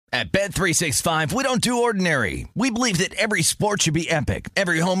At Bet365, we don't do ordinary. We believe that every sport should be epic.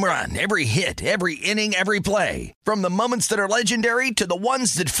 Every home run, every hit, every inning, every play. From the moments that are legendary to the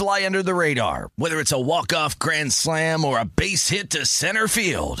ones that fly under the radar. Whether it's a walk-off grand slam or a base hit to center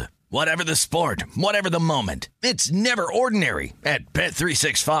field. Whatever the sport, whatever the moment. It's never ordinary at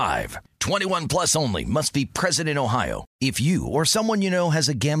Bet365. 21 plus only. Must be present in Ohio. If you or someone you know has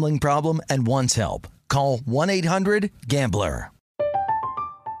a gambling problem and wants help, call 1-800-GAMBLER.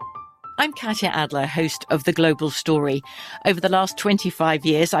 I'm Katya Adler, host of The Global Story. Over the last 25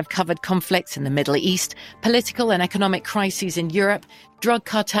 years, I've covered conflicts in the Middle East, political and economic crises in Europe, drug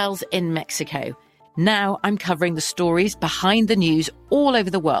cartels in Mexico. Now I'm covering the stories behind the news all over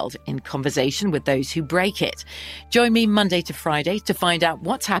the world in conversation with those who break it. Join me Monday to Friday to find out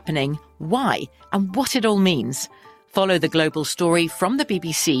what's happening, why, and what it all means. Follow The Global Story from the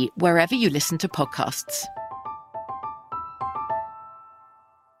BBC wherever you listen to podcasts.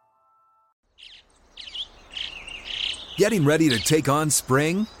 Getting ready to take on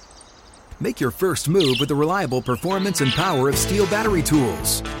spring? Make your first move with the reliable performance and power of Steel battery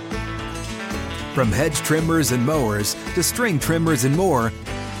tools. From hedge trimmers and mowers to string trimmers and more,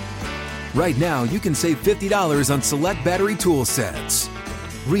 right now you can save $50 on select battery tool sets.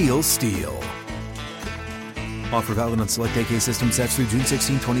 Real Steel. Offer valid on select AK system sets through June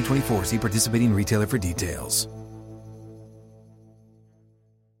 16, 2024. See participating retailer for details.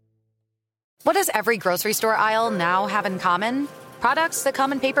 What does every grocery store aisle now have in common? Products that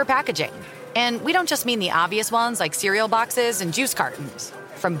come in paper packaging. And we don't just mean the obvious ones like cereal boxes and juice cartons.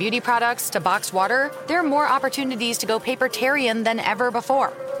 From beauty products to boxed water, there are more opportunities to go papertarian than ever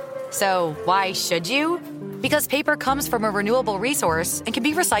before. So why should you? Because paper comes from a renewable resource and can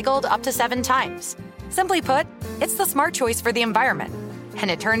be recycled up to 7 times. Simply put, it's the smart choice for the environment. And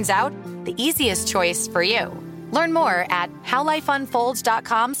it turns out, the easiest choice for you. Learn more at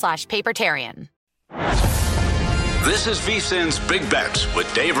howlifeunfolds.com/papertarian. This is VSiN's Big Bets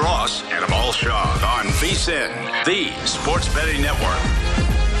with Dave Ross and Amal Shaw on VSiN, the sports betting network.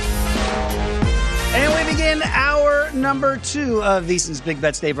 And we begin hour number 2 of VSiN's Big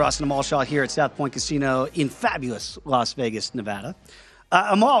Bets. Dave Ross and Amal Shaw here at South Point Casino in fabulous Las Vegas, Nevada.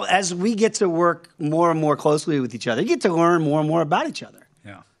 Amal, as we get to work more and more closely with each other, you get to learn more and more about each other.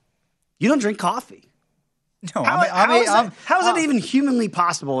 Yeah. You don't drink coffee. No, how is that even humanly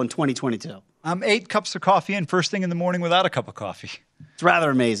possible in 2022? I'm 8 cups of coffee in first thing in the morning without a cup of coffee. It's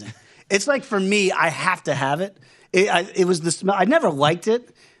rather amazing. It's like, for me, I have to have it. It was the smell. I never liked it.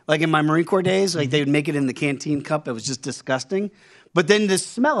 Like in my Marine Corps days, like they would make it in the canteen cup. It was just disgusting. But then the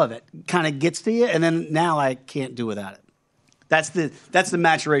smell of it kind of gets to you, and then now I can't do without it. That's the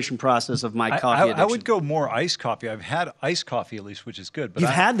maturation process of my coffee addiction. I would go more iced coffee. I've had iced coffee at least, which is good. But You've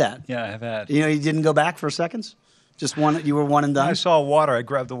had that? Yeah, I have had. You know, you didn't go back for seconds? Just one, you were one and done? I saw water. I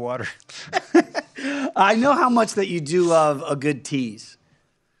grabbed the water. I know how much that you do love a good tease.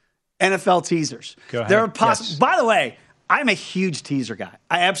 NFL teasers. Go ahead. Yes. By the way, I'm a huge teaser guy.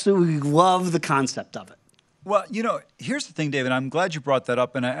 I absolutely love the concept of it. Well, you know, here's the thing, David. I'm glad you brought that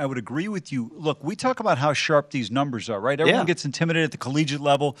up, and I would agree with you. Look, we talk about how sharp these numbers are, right? Everyone gets intimidated at the collegiate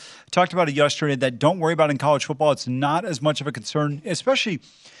level. Talked about it yesterday that don't worry about it in college football. It's not as much of a concern, especially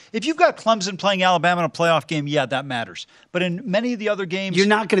if you've got Clemson playing Alabama in a playoff game, yeah, that matters. But in many of the other games... You're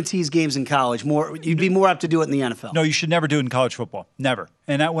not going to tease games in college. You'd be more apt to do it in the NFL. No, you should never do it in college football. Never.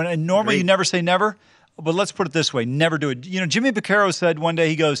 And normally you never say never, but let's put it this way. Never do it. You know, Jimmy Vaccaro said one day,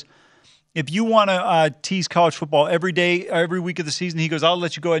 he goes... If you want to tease college football every day, every week of the season, he goes, I'll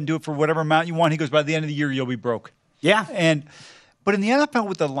let you go ahead and do it for whatever amount you want. He goes, by the end of the year, you'll be broke. Yeah. But in the NFL,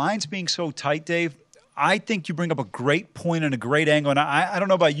 with the lines being so tight, Dave, I think you bring up a great point and a great angle. And I don't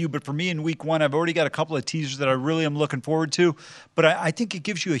know about you, but for me in week 1, I've already got a couple of teasers that I really am looking forward to. But I think it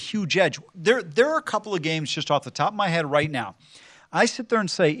gives you a huge edge. There are a couple of games just off the top of my head right now. I sit there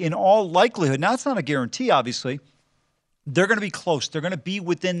and say, in all likelihood, now it's not a guarantee, obviously, they're going to be close. They're going to be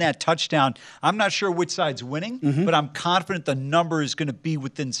within that touchdown. I'm not sure which side's winning, but I'm confident the number is going to be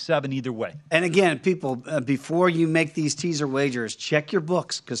within 7 either way. And again, people, before you make these teaser wagers, check your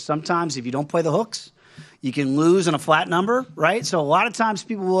books, because sometimes if you don't play the hooks, you can lose on a flat number, right? So a lot of times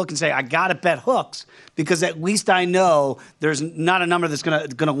people will look and say, I got to bet hooks, because at least I know there's not a number that's going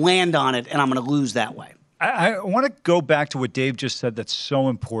to land on it, and I'm going to lose that way. I want to go back to what Dave just said that's so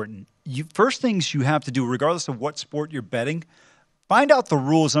important. First things you have to do, regardless of what sport you're betting, find out the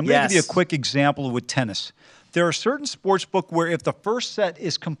rules. I'm going to give you a quick example with tennis. There are certain sports book where if the first set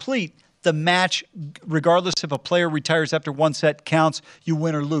is complete, the match, regardless if a player retires after one set counts, you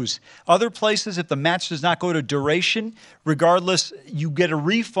win or lose. Other places, if the match does not go to duration, regardless, you get a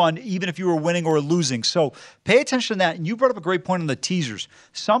refund even if you were winning or losing. So pay attention to that. And you brought up a great point on the teasers.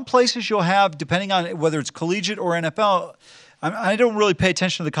 Some places you'll have, depending on whether it's collegiate or NFL, I don't really pay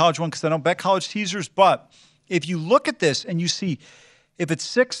attention to the college one because I don't bet college teasers, but if you look at this and you see if it's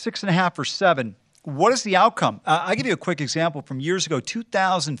 6, 6.5, or 7, what is the outcome? I'll give you a quick example from years ago,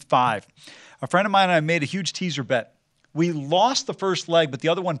 2005. A friend of mine and I made a huge teaser bet. We lost the first leg, but the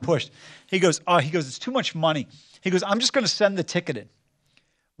other one pushed. He goes, it's too much money. He goes, I'm just going to send the ticket in.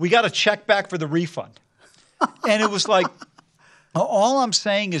 We got a check back for the refund. And it was like, all I'm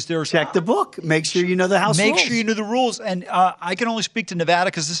saying is there's... Check the book. Make sure you know the house rules. Make sure you know the rules. And I can only speak to Nevada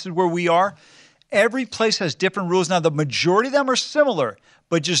because this is where we are. Every place has different rules. Now, the majority of them are similar,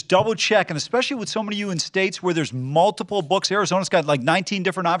 but just double check. And especially with so many of you in states where there's multiple books. Arizona's got like 19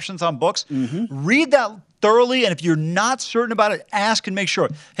 different options on books. Mm-hmm. Read that thoroughly, and if you're not certain about it, ask and make sure.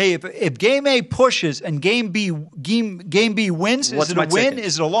 Hey, if game A pushes and game B wins, is it a win?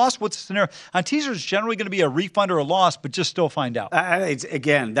 Is it a loss? What's the scenario? On teasers, it's generally going to be a refund or a loss, but just still find out.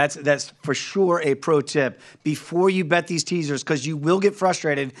 Again, that's for sure a pro tip before you bet these teasers, because you will get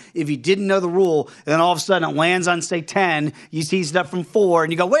frustrated if you didn't know the rule, and then all of a sudden it lands on, say, 10, you tease it up from 4,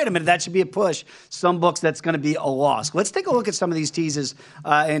 and you go, wait a minute, that should be a push. Some books, that's going to be a loss. Let's take a look at some of these teases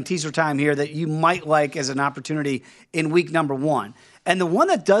and teaser time here that you might like as an opportunity in week number 1. And the one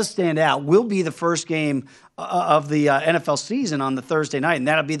that does stand out will be the first game of the NFL season on the Thursday night, and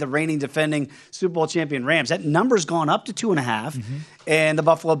that'll be the reigning defending Super Bowl champion Rams. That number's gone up to 2.5, and the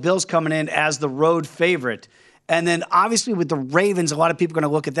Buffalo Bills coming in as the road favorite. And then obviously with the Ravens, a lot of people are going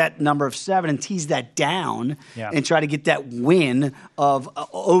to look at that number of 7 and tease that down and try to get that win of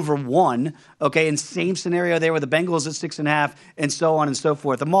over 1. Okay, and same scenario there with the Bengals at 6.5 and so on and so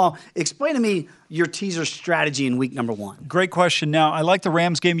forth. Amal, explain to me your teaser strategy in week number 1. Great question. Now, I like the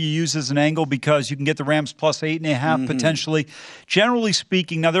Rams game you use as an angle because you can get the Rams plus 8.5 potentially. Generally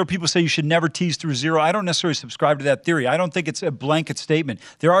speaking, now there are people who say you should never tease through 0. I don't necessarily subscribe to that theory. I don't think it's a blanket statement.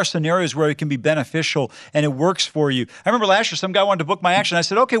 There are scenarios where it can be beneficial and it works for you. I remember last year some guy wanted to book my action. I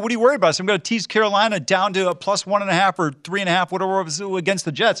said, okay, what are you worried about? I said, I'm going to tease Carolina down to a plus 1.5 or 3.5, whatever it was against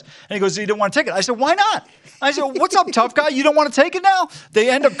the Jets. And he goes, he didn't want to take it. I said, why not? I said, what's up, tough guy? You don't want to take it now? They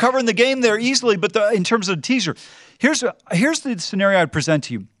end up covering the game there easily, but in terms of the teaser, here's the scenario I'd present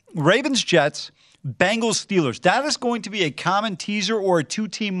to you. Ravens, Jets, Bengals, Steelers. That is going to be a common teaser or a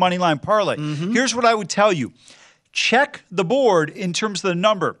 2-team money line parlay. Here's what I would tell you. Check the board in terms of the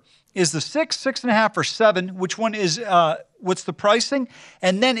number. Is the 6, 6.5, or 7? Which one is, what's the pricing?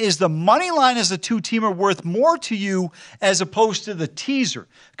 And then is the money line as a 2-teamer worth more to you as opposed to the teaser?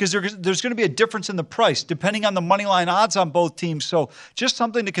 Because there's going to be a difference in the price depending on the money line odds on both teams. So just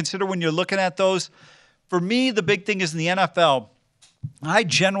something to consider when you're looking at those. For me, the big thing is in the NFL, I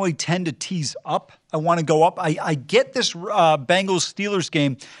generally tend to tease up. I want to go up. I get this Bengals-Steelers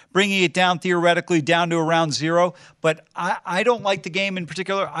game, bringing it down theoretically down to around 0, but I don't like the game in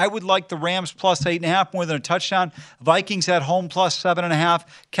particular. I would like the Rams plus 8.5 more than a touchdown. Vikings at home plus 7.5.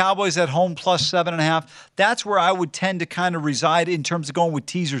 Cowboys at home plus 7.5. That's where I would tend to kind of reside in terms of going with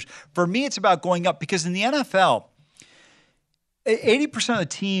teasers. For me, it's about going up because in the NFL, 80% of the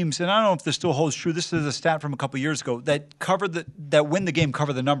teams, and I don't know if this still holds true, this is a stat from a couple years ago, that win the game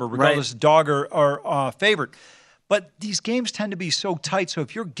cover the number, regardless of dog or favorite. But these games tend to be so tight, so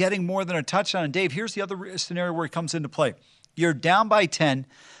if you're getting more than a touchdown, and Dave, here's the other scenario where it comes into play. You're down by 10,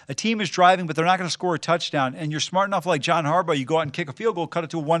 a team is driving, but they're not going to score a touchdown, and you're smart enough like John Harbaugh, you go out and kick a field goal, cut it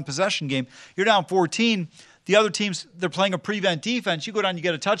to a one-possession game. You're down 14. The other teams, they're playing a prevent defense. You go down, you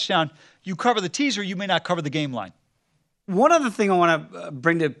get a touchdown. You cover the teaser, you may not cover the game line. One other thing I want to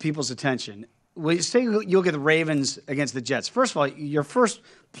bring to people's attention, when you say you'll get the Ravens against the Jets, first of all, your first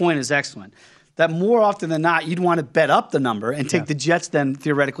point is excellent. That more often than not, you'd want to bet up the number and take the Jets then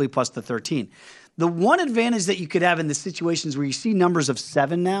theoretically plus the 13. The one advantage that you could have in the situations where you see numbers of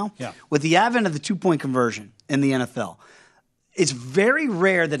 7 now, with the advent of the 2-point conversion in the NFL, it's very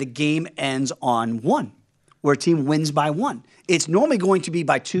rare that a game ends on 1, where a team wins by 1. It's normally going to be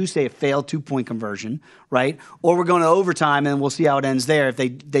by 2, say a failed 2-point conversion, right? Or we're going to overtime and we'll see how it ends there if they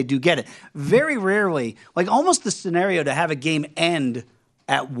do get it. Very rarely, like almost the scenario to have a game end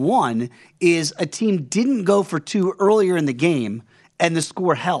at 1 is a team didn't go for 2 earlier in the game and the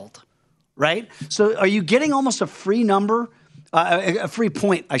score held, right? So are you getting almost a free number, a free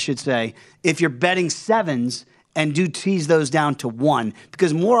point, I should say, if you're betting 7s and do tease those down to 1,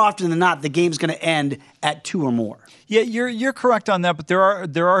 because more often than not, the game's going to end at 2 or more. Yeah, you're correct on that, but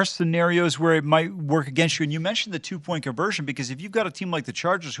there are scenarios where it might work against you. And you mentioned the 2-point conversion, because if you've got a team like the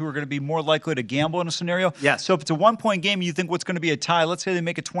Chargers who are going to be more likely to gamble in a scenario, yes. So if it's a 1-point game, you think what's going to be a tie. Let's say they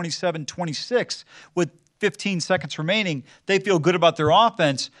make it 27-26 with 15 seconds remaining, they feel good about their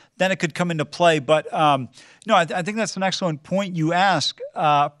offense, then it could come into play. But no, I think that's an excellent point you ask.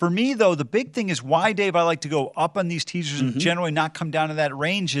 For me, though, the big thing is why, Dave, I like to go up on these teasers and generally not come down to that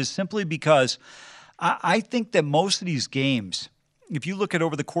range is simply because I think that most of these games, if you look at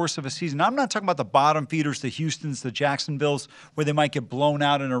over the course of a season, I'm not talking about the bottom feeders, the Houstons, the Jacksonvilles, where they might get blown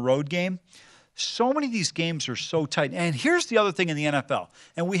out in a road game. So many of these games are so tight. And here's the other thing in the NFL,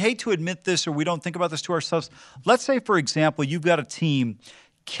 and we hate to admit this or we don't think about this to ourselves. Let's say, for example, you've got a team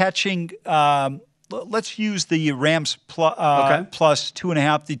catching let's use the Rams plus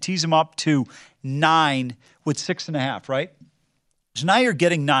 2.5. They tease them up to 9 with 6.5, right? So now you're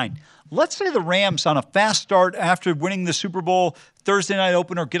getting 9. Let's say the Rams on a fast start after winning the Super Bowl Thursday night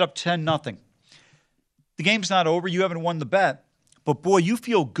opener get up 10-0. The game's not over. You haven't won the bet. But, boy, you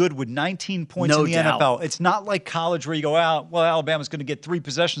feel good with 19 points in the NFL. It's not like college where you go out, well, Alabama's going to get 3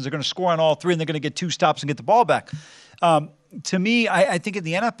 possessions. They're going to score on all 3, and they're going to get 2 stops and get the ball back. To me, I think in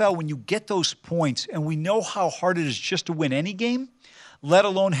the NFL, when you get those points, and we know how hard it is just to win any game, let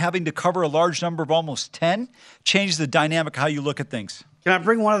alone having to cover a large number of almost 10, changes the dynamic of how you look at things. Can I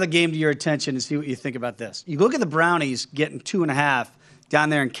bring one other game to your attention and see what you think about this? You look at the Brownies getting 2.5 down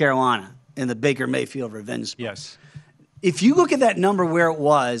there in Carolina in the Baker Mayfield revenge spot. Yes. If you look at that number where it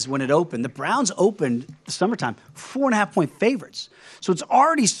was when it opened, the Browns opened the summertime 4.5-point favorites. So it's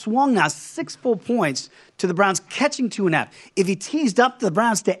already swung now 6 full points to the Browns catching 2.5. If he teased up the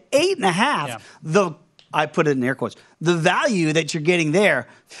Browns to 8.5, I put it in air quotes, the value that you're getting there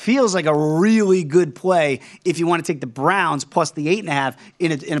feels like a really good play if you want to take the Browns plus the 8.5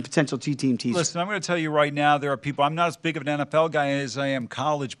 in a potential 2-team teaser. Listen, I'm going to tell you right now, there are people, I'm not as big of an NFL guy as I am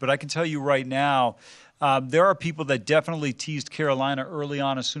college, but I can tell you right now, there are people that definitely teased Carolina early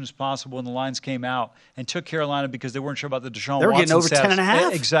on as soon as possible when the lines came out and took Carolina because they weren't sure about the Deshaun Watson They were getting over status.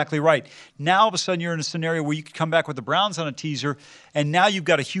 10.5. Exactly right. Now, all of a sudden, you're in a scenario where you could come back with the Browns on a teaser, and now you've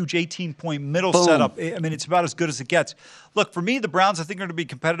got a huge 18-point middle setup. I mean, it's about as good as it gets. Look, for me, the Browns, I think, are going to be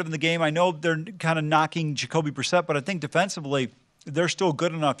competitive in the game. I know they're kind of knocking Jacoby Brissett, but I think defensively, they're still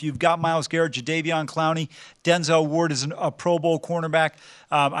good enough. You've got Myles Garrett, Jadeveon Clowney, Denzel Ward is a Pro Bowl cornerback.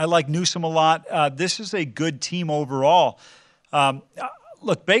 I like Newsome a lot. This is a good team overall.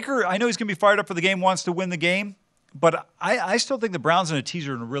 Look, Baker, I know he's going to be fired up for the game, wants to win the game. But I still think the Browns and a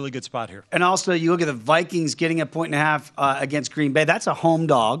teaser are in a really good spot here. And also, you look at the Vikings getting a 1.5 against Green Bay. That's a home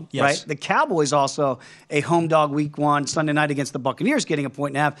dog, right? The Cowboys also a home dog week 1, Sunday night against the Buccaneers getting a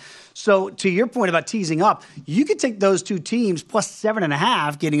 1.5. So to your point about teasing up, you could take those 2 teams plus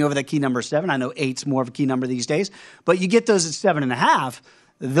 7.5, getting over that key number 7. I know 8's more of a key number these days. But you get those at 7.5.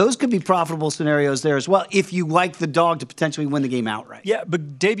 Those could be profitable scenarios there as well if you like the dog to potentially win the game outright. Yeah,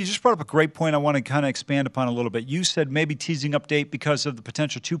 but Dave, you just brought up a great point I want to kind of expand upon a little bit. You said maybe teasing update because of the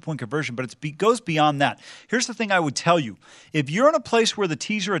potential 2-point conversion, but it goes beyond that. Here's the thing I would tell you. If you're in a place where the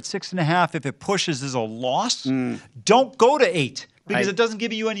teaser at 6.5, if it pushes, is a loss, don't go to 8. Because it doesn't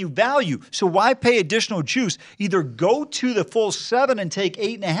give you any value. So why pay additional juice? Either go to the full 7 and take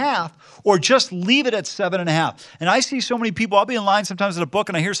 8.5, or just leave it at 7.5. And I see so many people, I'll be in line sometimes at a book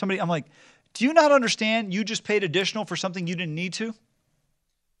and I hear somebody, I'm like, do you not understand you just paid additional for something you didn't need to?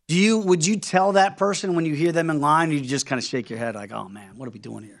 Would you tell that person when you hear them in line, or you just kind of shake your head like, oh man, what are we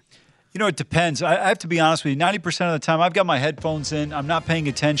doing here? You know, it depends. I have to be honest with you. 90% of the time, I've got my headphones in. I'm not paying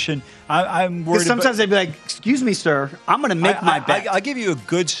attention. I'm worried. Sometimes they'd be like, excuse me, sir, I'm going to make my bet. I'll give you a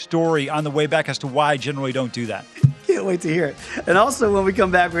good story on the way back as to why I generally don't do that. Can't wait to hear it. And also, when we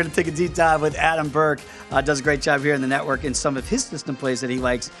come back, we're going to take a deep dive with Adam Burke. Does a great job here in the network in some of his system plays that he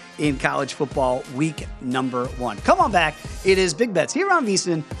likes in college football week number 1. Come on back. It is Big Bets here on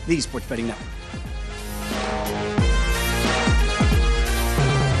VSiN, the Sports Betting Network.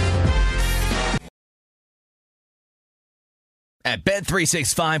 At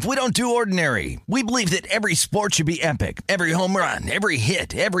Bet365, we don't do ordinary. We believe that every sport should be epic. Every home run, every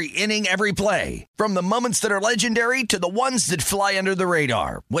hit, every inning, every play. From the moments that are legendary to the ones that fly under the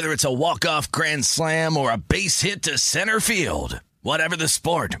radar. Whether it's a walk-off grand slam or a base hit to center field. Whatever the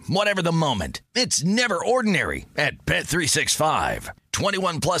sport, whatever the moment. It's never ordinary at Bet365.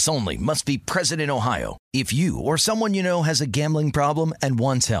 21 plus only. Must be present in Ohio. If you or someone you know has a gambling problem and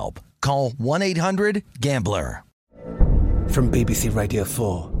wants help, call 1-800-GAMBLER. From BBC Radio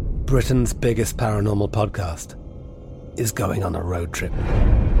 4, Britain's biggest paranormal podcast is going on a road trip.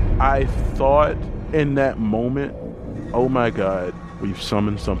 I thought In that moment, oh my God, we've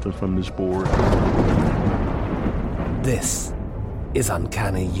summoned something from this board. This is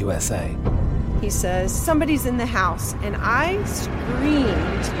Uncanny USA. He says, somebody's in the house, and I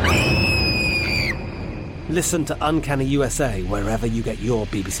screamed. Listen to Uncanny USA wherever you get your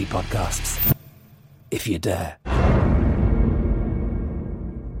BBC podcasts, if you dare.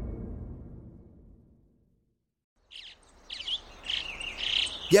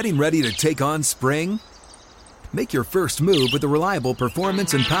 Getting ready to take on spring? Make your first move with the reliable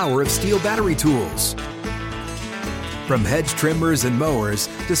performance and power of Steel battery tools. From hedge trimmers and mowers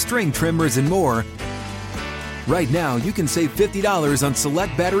to string trimmers and more, right now you can save $50 on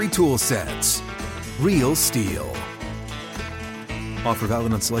select battery tool sets. Real Steel. Offer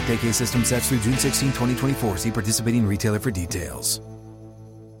valid on select AK system sets through June 16, 2024. See participating retailer for details.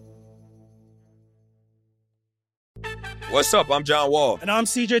 What's up? I'm John Wall. And I'm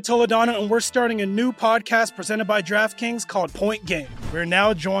CJ Toledano, and we're starting a new podcast presented by DraftKings called Point Game. We're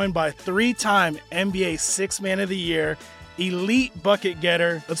now joined by three-time NBA Sixth Man of the Year, elite bucket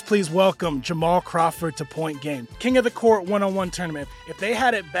getter. Let's please welcome Jamal Crawford to Point Game. King of the Court one-on-one tournament. If they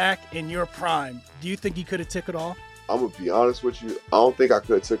had it back in your prime, do you think you could have took it all? I'm going to be honest with you. I don't think I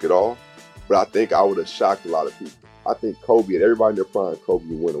could have took it all, but I think I would have shocked a lot of people. I think Kobe and everybody in their prime, Kobe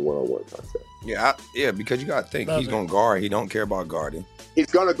would win a one-on-one contest. Yeah, because you got to think he's going to guard. He don't care about guarding. He's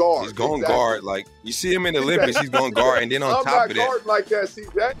going to guard. He's going to guard. Like, you see him in the Olympics, he's going to guard. And then on top of that. I'm not guarding like that,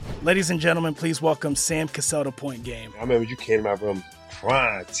 CJ. Ladies and gentlemen, please welcome Sam Cassell to Point Game. I remember you came out from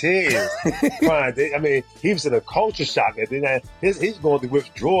crying, tears, crying. I mean, he was in a culture shock. And then he's going through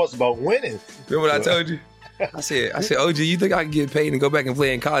withdrawals about winning. Remember what I told you? I said, OG, you think I can get paid and go back and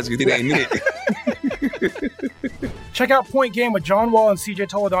play in college because it ain't it? Check out Point Game with John Wall and CJ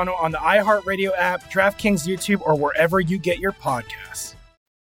Toledano on the iHeartRadio app, DraftKings YouTube, or wherever you get your podcasts.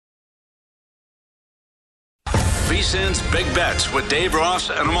 VSiN's Big Bets with Dave Ross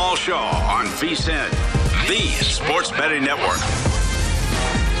and Amal Shaw on VSiN, the sports betting network.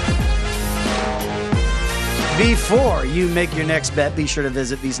 Before you make your next bet, be sure to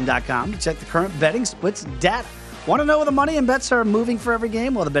visit VSiN.com to check the current betting splits data. Want to know where the money and bets are moving for every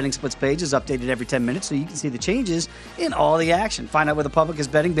game? Well, the betting splits page is updated every 10 minutes so you can see the changes in all the action. Find out where the public is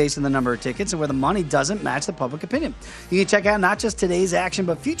betting based on the number of tickets and where the money doesn't match the public opinion. You can check out not just today's action,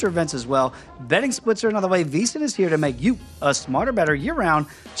 but future events as well. Betting splits are another way. VSiN is here to make you a smarter, better year-round.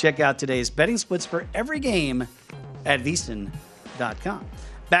 Check out today's betting splits for every game at VSiN.com.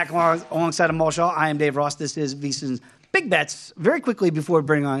 Back alongside Amal Shaw, I am Dave Ross. This is VSiN's Big Bets. Very quickly before we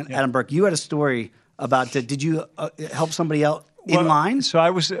bring on Adam Burke, you had a story about did you help somebody out in line? So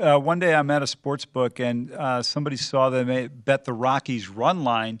I was one day I'm at a sports book and somebody saw them bet the Rockies run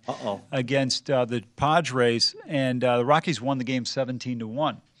line against the Padres, and the Rockies won the game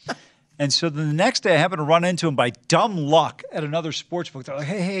 17-1. And so the next day I happened to run into him by dumb luck at another sports book. They're like,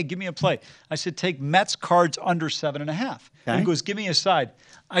 hey, give me a play. I said, take Mets cards under 7.5. Okay. And he goes, give me a side.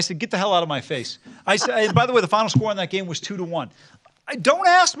 I said, get the hell out of my face. I said, and by the way, the final score on that game was 2-1. Don't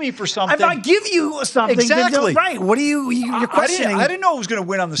ask me for something. If I give you something, exactly right? What are you're questioning? I didn't know who was going to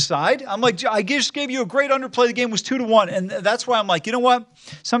win on the side. I'm like, I just gave you a great underplay. The game was 2-1, and that's why I'm like, you know what?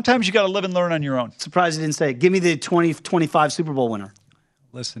 Sometimes you got to live and learn on your own. Surprised you didn't say, give me the 2025 Super Bowl winner.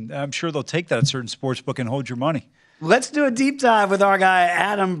 Listen, I'm sure they'll take that at certain sports book and hold your money. Let's do a deep dive with our guy,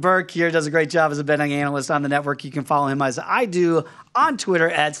 Adam Burke here. Does a great job as a betting analyst on the network. You can follow him as I do on Twitter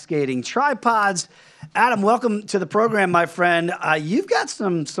at Skating Tripods. Adam, welcome to the program, my friend. You've got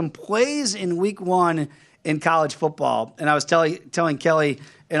some plays in week one in college football. And I was telling Kelly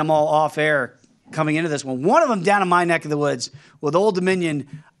and I'm all off air coming into this one. One of them down in my neck of the woods with Old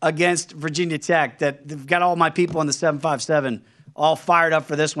Dominion against Virginia Tech that they've got all my people in the 757 all fired up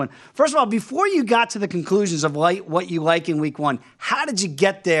for this one. First of all, before you got to the conclusions of what you like in week one, how did you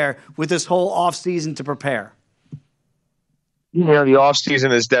get there with this whole offseason to prepare? You know, the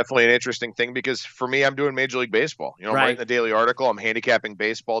offseason is definitely an interesting thing because for me, I'm doing Major League Baseball. You know, I'm writing the daily article. I'm handicapping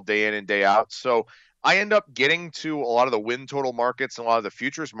baseball day in and day out. So I end up getting to a lot of the win total markets and a lot of the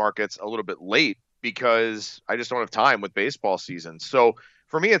futures markets a little bit late because I just don't have time with baseball season. So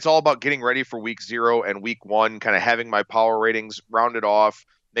for me, it's all about getting ready for week 0 and week 1, kind of having my power ratings rounded off,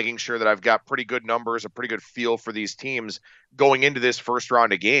 making sure that I've got pretty good numbers, a pretty good feel for these teams going into this first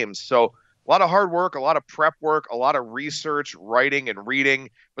round of games. So a lot of hard work, a lot of prep work, a lot of research, writing and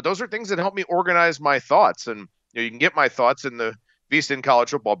reading. But those are things that help me organize my thoughts. And you can get my thoughts in the VSiN College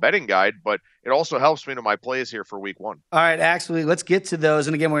Football Betting Guide, but it also helps me to my plays here for week 1. All right, actually, let's get to those.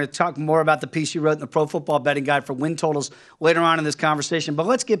 And again, we're going to talk more about the piece you wrote in the Pro Football Betting Guide for win totals later on in this conversation. But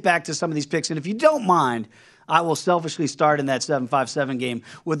let's get back to some of these picks. And if you don't mind, I will selfishly start in that 7-5-7 game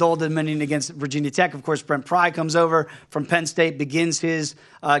with Old Dominion against Virginia Tech. Of course, Brent Pry comes over from Penn State, begins his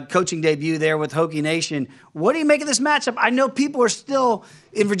coaching debut there with Hokie Nation. What do you make of this matchup? I know people are still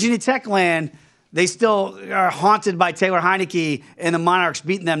in Virginia Tech land. They still are haunted by Taylor Heineke and the Monarchs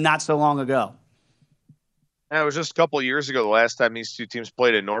beating them not so long ago. It was just a couple of years ago, the last time these two teams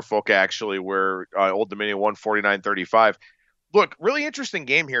played in Norfolk, actually, where Old Dominion won 49-35. Look, really interesting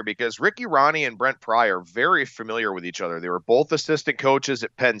game here because Ricky Ronnie and Brent Pry are very familiar with each other. They were both assistant coaches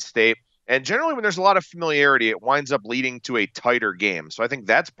at Penn State. And generally, when there's a lot of familiarity, it winds up leading to a tighter game. So I think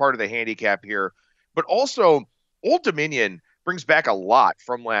that's part of the handicap here. But also, Old Dominion brings back a lot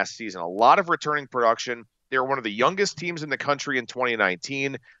from last season, a lot of returning production. They were one of the youngest teams in the country in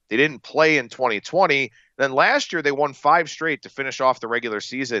 2019. They didn't play in 2020. Then last year, they won 5 straight to finish off the regular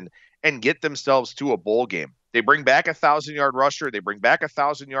season and get themselves to a bowl game. They bring back a 1,000-yard rusher. They bring back a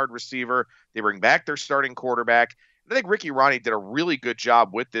 1,000-yard receiver. They bring back their starting quarterback. I think Ricky Ronnie did a really good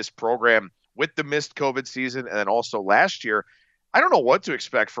job with this program with the missed COVID season and then also last year. I don't know what to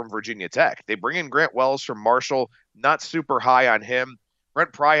expect from Virginia Tech. They bring in Grant Wells from Marshall, not super high on him.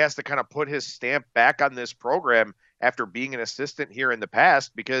 Brent Pry has to kind of put his stamp back on this program after being an assistant here in the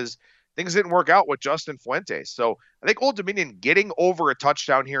past because things didn't work out with Justin Fuentes. So I think Old Dominion getting over a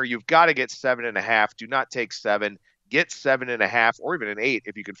touchdown here, you've got to get 7.5. Do not take 7. Get 7.5 or even an 8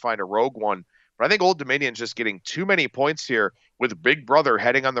 if you can find a rogue one. But I think Old Dominion's just getting too many points here with Big Brother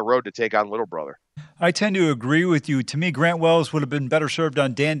heading on the road to take on Little Brother. I tend to agree with you. To me, Grant Wells would have been better served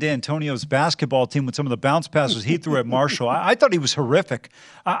on Dan D'Antonio's basketball team with some of the bounce passes he threw at Marshall. I thought he was horrific.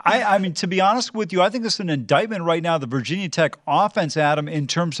 I mean, to be honest with you, I think this is an indictment right now of the Virginia Tech offense, Adam, in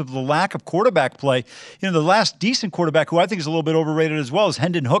terms of the lack of quarterback play. You know, the last decent quarterback, who I think is a little bit overrated as well, is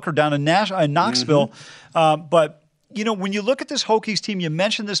Hendon Hooker down in Knoxville. But you know, when you look at this Hokies team, you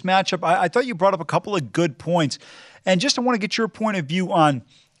mentioned this matchup. I thought you brought up a couple of good points. And just I want to get your point of view on,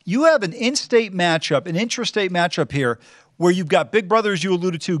 you have an in-state matchup, an intrastate matchup here, where you've got Big Brother, as you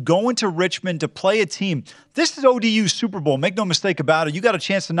alluded to, going to Richmond to play a team. This is ODU's Super Bowl. Make no mistake about it. You got a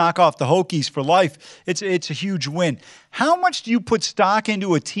chance to knock off the Hokies for life. It's a huge win. How much do you put stock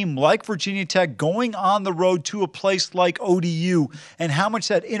into a team like Virginia Tech going on the road to a place like ODU, and how much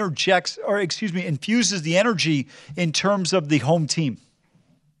that infuses the energy in terms of the home team?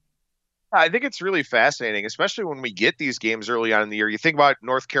 I think it's really fascinating, especially when we get these games early on in the year. You think about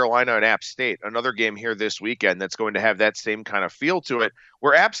North Carolina and App State, another game here this weekend that's going to have that same kind of feel to it,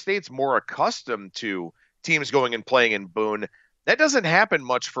 where App State's more accustomed to teams going and playing in Boone. That doesn't happen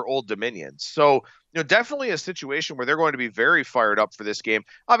much for Old Dominion. So, you know, definitely a situation where they're going to be very fired up for this game.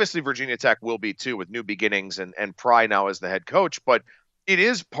 Obviously, Virginia Tech will be too, with new beginnings and Pry now as the head coach. But it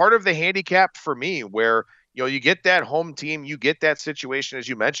is part of the handicap for me where, you know, you get that home team, you get that situation, as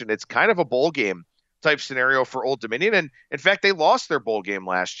you mentioned. It's kind of a bowl game type scenario for Old Dominion. And in fact, they lost their bowl game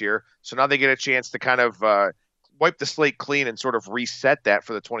last year. So now they get a chance to kind of wipe the slate clean and sort of reset that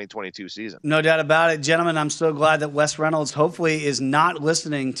for the 2022 season. No doubt about it. Gentlemen, I'm so glad that Wes Reynolds hopefully is not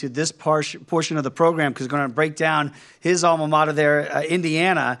listening to this portion of the program, because we're going to break down his alma mater there,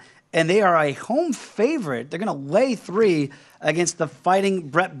 Indiana. And they are a home favorite. They're going to lay 3 against the Fighting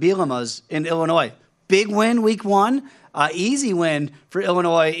Brett Bielemas in Illinois. Big win week 1, easy win for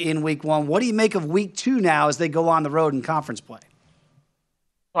Illinois in week 1. What do you make of week 2 now as they go on the road in conference play?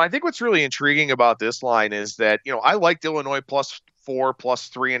 Well, I think what's really intriguing about this line is that, you know, I liked Illinois +4,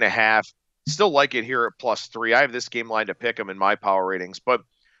 +3.5. Still like it here at +3. I have this game line to pick them in my power ratings. But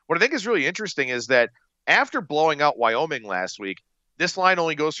what I think is really interesting is that after blowing out Wyoming last week, this line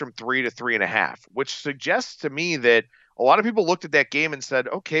only goes from 3 to 3.5, which suggests to me that a lot of people looked at that game and said,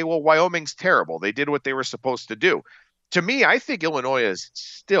 okay, well, Wyoming's terrible. They did what they were supposed to do. To me, I think Illinois is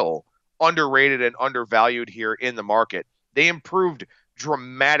still underrated and undervalued here in the market. They improved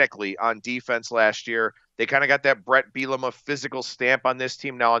dramatically on defense last year. They kind of got that Brett Bielema physical stamp on this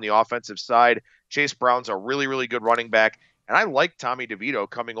team now on the offensive side. Chase Brown's a really, really good running back. And I like Tommy DeVito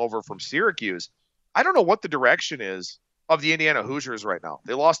coming over from Syracuse. I don't know what the direction is of the Indiana Hoosiers right now.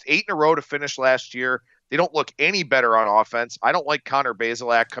 They lost 8 in a row to finish last year. They don't look any better on offense. I don't like Connor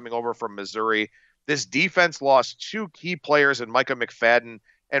Bazelak coming over from Missouri. This defense lost 2 key players in Micah McFadden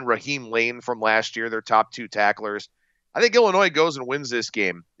and Raheem Lane from last year, their top 2 tacklers. I think Illinois goes and wins this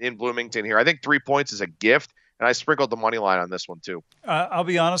game in Bloomington here. I think 3 points is a gift. and I sprinkled the money line on this one too. I'll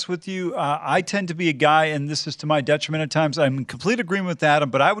be honest with you. I tend to be a guy, and this is to my detriment at times. I'm in complete agreement with Adam,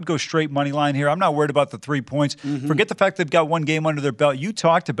 but I would go straight money line here. I'm not worried about the 3 points. Forget the fact they've got one game under their belt. You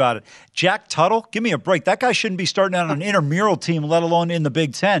talked about it. Jack Tuttle, give me a break. That guy shouldn't be starting out on an intramural team, let alone in the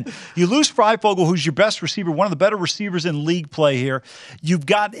Big Ten. You lose Freifogel, who's your best receiver, one of the better receivers in league play here. You've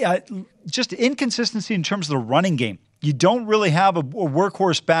got just inconsistency in terms of the running game. You don't really have a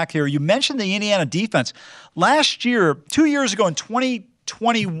workhorse back here. You mentioned the Indiana defense. Last year, 2 years ago in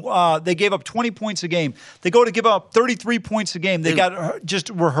 2020, they gave up 20 points a game. They go to give up 33 points a game. They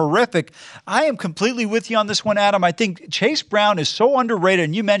were horrific. I am completely with you on this one, Adam. I think Chase Brown is so underrated,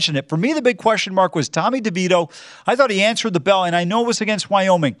 and you mentioned it. For me, the big question mark was Tommy DeVito. I thought he answered the bell, and I know it was against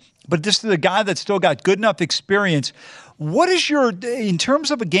Wyoming, but this is a guy that's still got good enough experience. What is in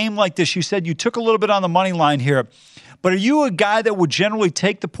terms of a game like this, you said you took a little bit on the money line here, but are you a guy that would generally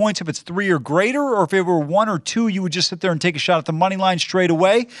take the points if it's 3 or greater, or if it were 1 or 2, you would just sit there and take a shot at the money line straight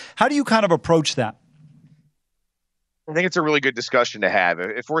away? How do you kind of approach that? I think it's a really good discussion to have.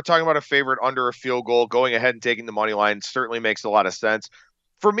 If we're talking about a favorite under a field goal, going ahead and taking the money line certainly makes a lot of sense.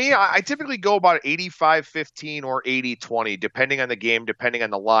 For me, I typically go about 85-15 or 80-20, depending on the game, depending on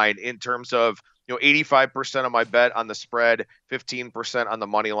the line, in terms of 85% of my bet on the spread, 15% on the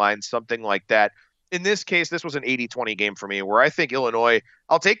money line, something like that. In this case, this was an 80-20 game for me, where I think Illinois,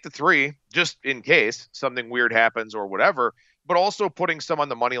 I'll take the 3 just in case something weird happens or whatever, but also putting some on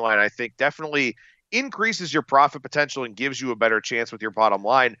the money line, I think definitely increases your profit potential and gives you a better chance with your bottom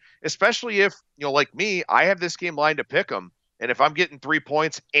line, especially if, like me, I have this game lined to pick them. And if I'm getting 3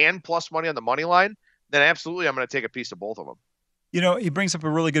 points and plus money on the money line, then absolutely I'm going to take a piece of both of them. He brings up a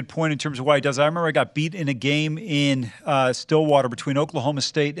really good point in terms of why he does. I remember I got beat in a game in Stillwater between Oklahoma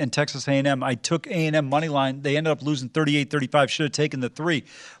State and Texas A&M. I took A&M money line. They ended up losing 38-35. Should have taken the 3.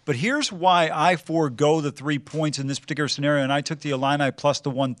 But here's why I forego the 3 points in this particular scenario, and I took the Illini plus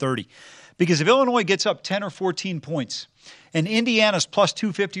the 130. Because if Illinois gets up 10 or 14 points and Indiana's plus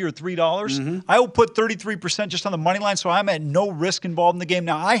 250 or $3, I will put 33% just on the money line, so I'm at no risk involved in the game.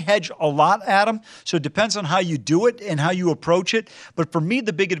 Now, I hedge a lot, Adam, so it depends on how you do it and how you approach it. But for me,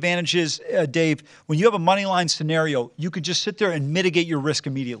 the big advantage is, Dave, when you have a money line scenario, you can just sit there and mitigate your risk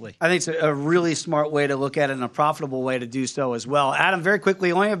immediately. I think it's a really smart way to look at it and a profitable way to do so as well. Adam, very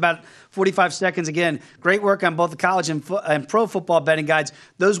quickly, only about 45 seconds. Again, great work on both the college and pro football betting guides.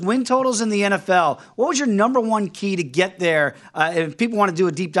 Those win totals in the NFL, what was your number one key to get there? If people want to do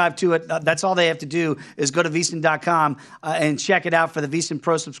a deep dive to it, that's all they have to do is go to VSiN.com and check it out for the VSiN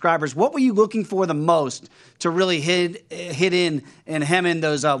Pro subscribers. What were you looking for the most to really hit in and hem in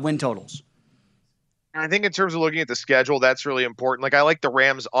those win totals? I think in terms of looking at the schedule, that's really important. Like, I like the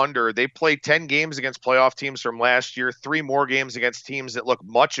Rams under. They played 10 games against playoff teams from last year, 3 more games against teams that look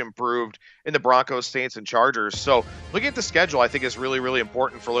much improved in the Broncos, Saints, and Chargers. So looking at the schedule, I think, is really, really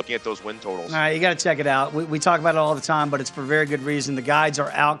important for looking at those win totals. All right, you got to check it out. We talk about it all the time, but it's for very good reason. The guides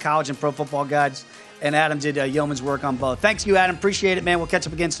are out, college and pro football guides, and Adam did yeoman's work on both. Thanks you, Adam. Appreciate it, man. We'll catch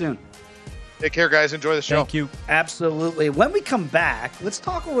up again soon. Take care, guys. Enjoy the show. Thank you. Absolutely. When we come back, let's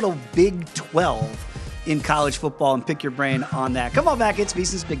talk a little Big 12 in college football and pick your brain on that. Come on back. It's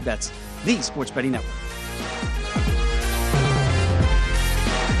VSiN's Big Bets, the Sports Betting Network.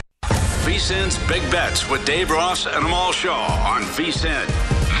 VSiN's Big Bets with Dave Ross and Amal Shaw on VSiN,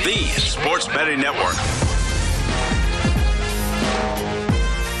 the Sports Betting Network.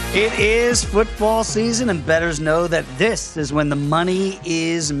 It is football season, and bettors know that this is when the money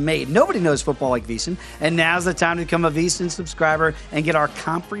is made. Nobody knows football like VSiN, and now's the time to become a VSiN subscriber and get our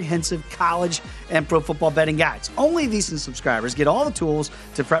comprehensive college and pro football betting guides. Only VSiN subscribers get all the tools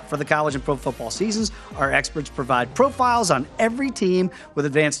to prep for the college and pro football seasons. Our experts provide profiles on every team with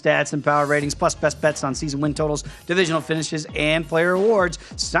advanced stats and power ratings, plus best bets on season win totals, divisional finishes, and player awards.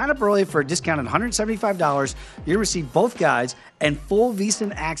 Sign up early for a discounted $175. You'll receive both guides and full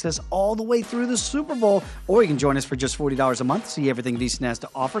VSiN access all the way through the Super Bowl. Or you can join us for just $40 a month. See everything VSiN has to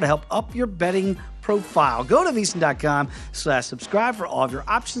offer to help up your betting profile. Go to VSiN.com/subscribe for all of your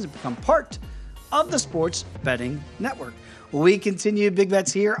options and become part of the Sports Betting Network. We continue Big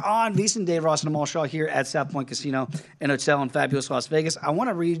Bets here on VSiN. Dave Ross and Amal Shaw here at South Point Casino and Hotel in fabulous Las Vegas. I want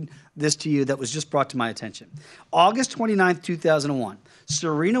to read this to you that was just brought to my attention. August 29th, 2001.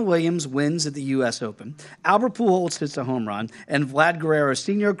 Serena Williams wins at the U.S. Open. Albert Pujols hits a home run. And Vlad Guerrero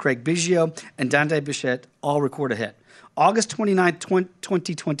Sr., Craig Biggio, and Dante Bichette all record a hit. August 29th,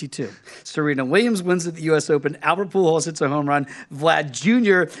 2022. Serena Williams wins at the U.S. Open. Albert Pujols hits a home run. Vlad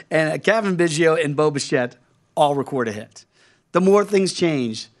Jr. and Kevin Biggio and Bo Bichette all record a hit. The more things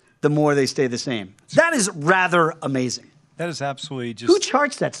change, the more they stay the same. That is rather amazing. That is absolutely just... Who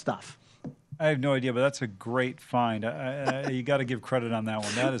charts that stuff? I have no idea, but that's a great find. You got to give credit on that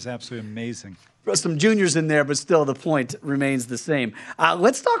one. That is absolutely amazing. Some juniors in there, but still the point remains the same.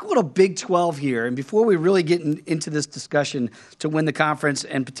 Let's talk a little Big 12 here. And before we really get into this discussion to win the conference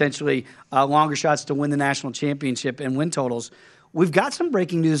and potentially longer shots to win the national championship and win totals, we've got some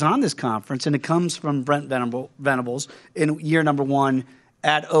breaking news on this conference, and it comes from Brent Venables in year number 1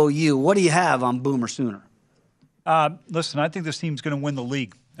 at OU. What do you have on Boomer Sooner? Listen, I think this team's going to win the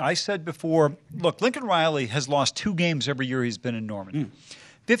league. I said before, look, Lincoln Riley has lost 2 games every year he's been in Norman.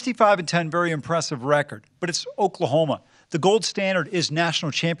 55-10, very impressive record, but it's Oklahoma. The gold standard is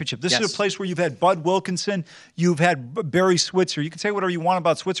national championship. This is a place where you've had Bud Wilkinson, you've had Barry Switzer. You can say whatever you want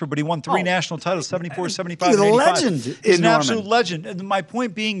about Switzer, but he won 3 national titles, 74, 75, He's and 85. a legend. He's an absolute legend. And my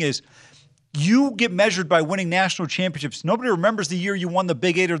point being is, you get measured by winning national championships. Nobody remembers the year you won the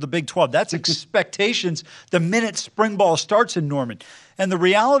Big 8 or the Big 12. That's expectations the minute spring ball starts in Norman. And the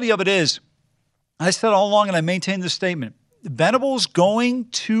reality of it is, I said all along, and I maintain this statement, Venables going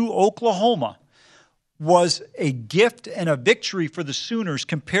to Oklahoma was a gift and a victory for the Sooners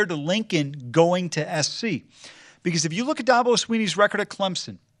compared to Lincoln going to SC. Because if you look at Dabo Swinney's record at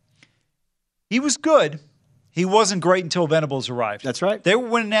Clemson, he was good. He wasn't great until Venables arrived. That's right. They were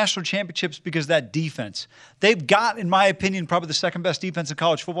winning national championships because of that defense. They've got, in my opinion, probably the second best defense in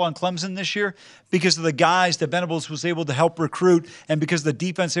college football in Clemson this year because of the guys that Venables was able to help recruit and because of the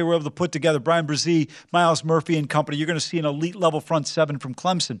defense they were able to put together. Brian Brzee, Miles Murphy and company. You're going to see an elite level front seven from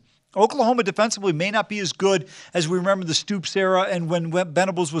Clemson. Oklahoma defensively may not be as good as we remember the Stoops era and when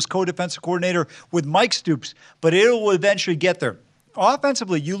Venables was co-defensive coordinator with Mike Stoops, but it will eventually get there.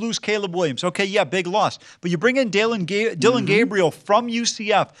 Offensively, you lose Caleb Williams. Okay, yeah, big loss. But you bring in Dylan Gabriel from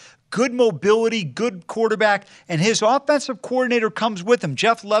UCF. Good mobility, good quarterback, and his offensive coordinator comes with him.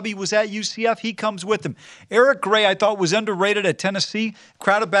 Jeff Levy was at UCF. He comes with him. Eric Gray, I thought, was underrated at Tennessee.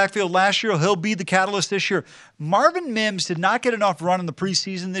 Crowded backfield last year. He'll be the catalyst this year. Marvin Mims did not get enough run in the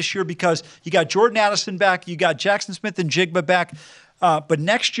preseason this year because you got Jordan Addison back. You got Jackson Smith and Jigba back. But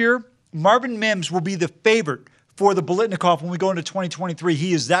next year, Marvin Mims will be the favorite for the Biletnikoff when we go into 2023.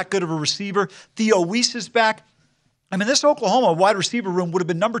 He is that good of a receiver. Theo Weiss is back. I mean, this Oklahoma wide receiver room would have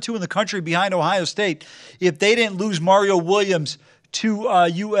been number 2 in the country behind Ohio State if they didn't lose Mario Williams to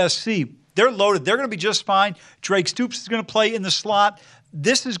USC. They're loaded. They're going to be just fine. Drake Stoops is going to play in the slot.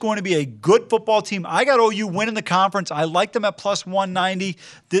 This is going to be a good football team. I got OU winning the conference. I like them at plus 190.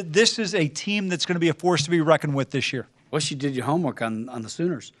 This is a team that's going to be a force to be reckoned with this year. Wish you did your homework on the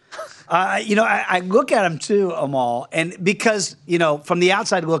Sooners. I look at them too, Amal, and because, from the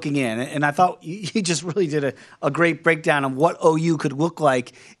outside looking in, and I thought you just really did a great breakdown of what OU could look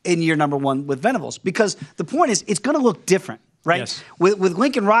like in year number 1 with Venables. Because the point is, it's going to look different, right? Yes. With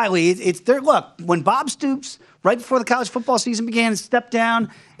Lincoln Riley, it's there. Look, when Bob Stoops, right before the college football season began, stepped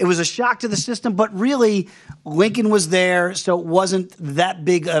down, it was a shock to the system, but really, Lincoln was there, so it wasn't that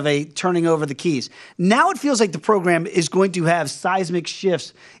big of a turning over the keys. Now it feels like the program is going to have seismic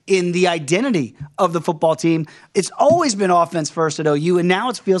shifts in the identity of the football team. It's always been offense first at OU, and now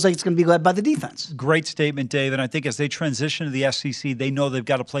it feels like it's going to be led by the defense. Great statement, Dave, and I think as they transition to the SEC, they know they've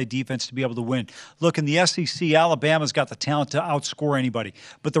got to play defense to be able to win. Look, in the SEC, Alabama's got the talent to outscore anybody,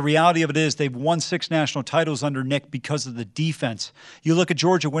 but the reality of it is they've won 6 national titles under Nick because of the defense. You look at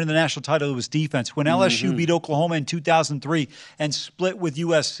Georgia winning the national title, it was defense. When LSU beat Oklahoma in 2003 and split with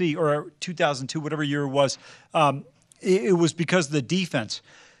USC, or 2002, whatever year it was because of the defense.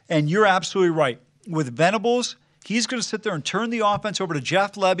 And you're absolutely right. With Venables, he's going to sit there and turn the offense over to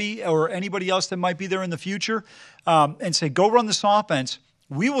Jeff Levy or anybody else that might be there in the future and say, go run this offense.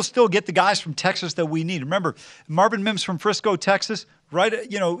 We will still get the guys from Texas that we need. Remember, Marvin Mims from Frisco, Texas, right?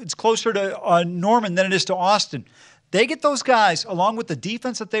 It's closer to Norman than it is to Austin. They get those guys, along with the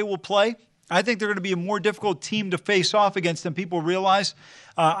defense that they will play. I think they're going to be a more difficult team to face off against than people realize.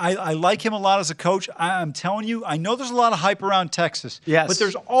 I like him a lot as a coach. I'm telling you, I know there's a lot of hype around Texas. Yes. But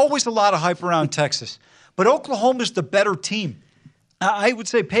there's always a lot of hype around Texas. But Oklahoma's the better team. I would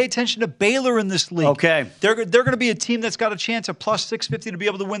say pay attention to Baylor in this league. Okay. They're going to be a team that's got a chance at plus 650 to be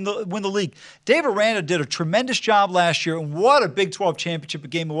able to win the league. Dave Aranda did a tremendous job last year, and what a Big 12 championship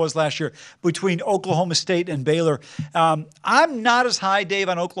game it was last year between Oklahoma State and Baylor. I'm not as high, Dave,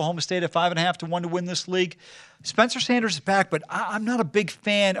 on Oklahoma State at 5.5 to 1 to win this league. Spencer Sanders is back, but I'm not a big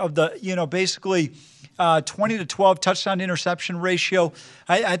fan of the, basically 20 to 12 touchdown to interception ratio.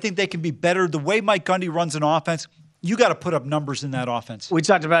 I think they can be better. The way Mike Gundy runs an offense, you got to put up numbers in that offense. We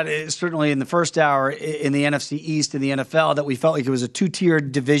talked about it certainly in the first hour in the NFC East in the NFL that we felt like it was a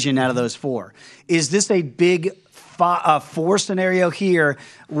 2-tiered division out of those 4. Is this a big 4 scenario here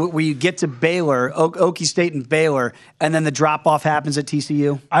where you get to Baylor, Okie State and Baylor, and then the drop-off happens at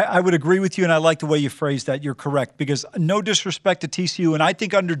TCU? I would agree with you, and I like the way you phrased that. You're correct, because no disrespect to TCU, and I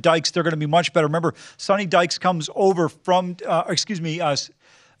think under Dykes they're going to be much better. Remember, Sonny Dykes comes over from,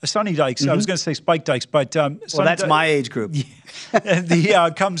 Sonny Dykes. I was going to say Spike Dykes, but that's my age group.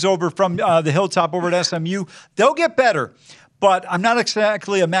 Comes over from the Hilltop over at SMU. They'll get better. But I'm not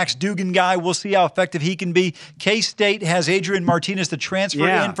exactly a Max Dugan guy. We'll see how effective he can be. K-State has Adrian Martinez, the transfer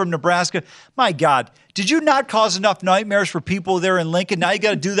in from Nebraska. My God, did you not cause enough nightmares for people there in Lincoln? Now you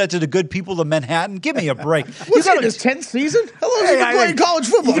got to do that to the good people of Manhattan? Give me a break. What's in his 10th season? How long has he been playing college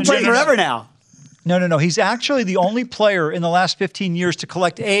football? He can play forever now. No. He's actually the only player in the last 15 years to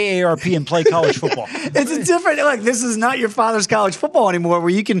collect AARP and play college football. It's a different, this is not your father's college football anymore,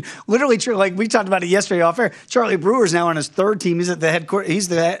 where you can literally, like we talked about it yesterday off air. Charlie Brewer's now on his 3rd team. He's at the he's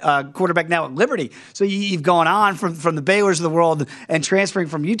the quarterback now at Liberty. So you've gone on from the Baylors of the world and transferring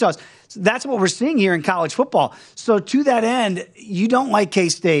from Utah's. So that's what we're seeing here in college football. So to that end, you don't like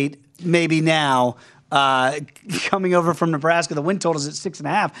K-State maybe now. Coming over from Nebraska, the win total is at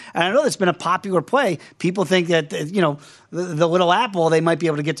 6.5. And I know that's been a popular play. People think that, the Little Apple, they might be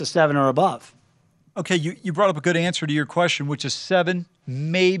able to get to 7 or above. Okay, you brought up a good answer to your question, which is 7,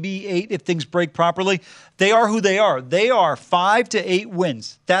 maybe 8 if things break properly. They are who they are. They are 5 to 8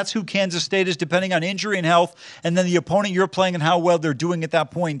 wins. That's who Kansas State is, depending on injury and health, and then the opponent you're playing and how well they're doing at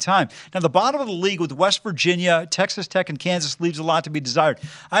that point in time. Now, the bottom of the league with West Virginia, Texas Tech, and Kansas leaves a lot to be desired.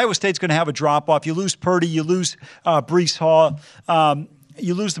 Iowa State's going to have a drop-off. You lose Purdy, you lose Breece Hall,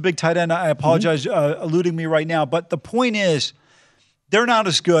 you lose the big tight end. I apologize, eluding me right now. But the point is, they're not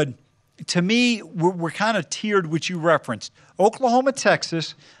as good. To me, we're kind of tiered, which you referenced. Oklahoma,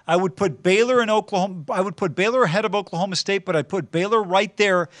 Texas. I would put Baylor and Oklahoma. I would put Baylor ahead of Oklahoma State, but I'd put Baylor right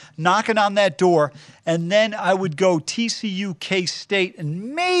there, knocking on that door. And then I would go TCU, K-State,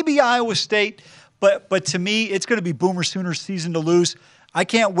 and maybe Iowa State. But to me, it's going to be Boomer Sooners season to lose. I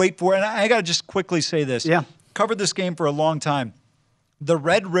can't wait for it. And I got to just quickly say this. Yeah. Covered this game for a long time. The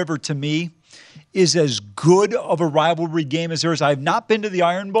Red River, to me, is as good of a rivalry game as there is. I have not been to the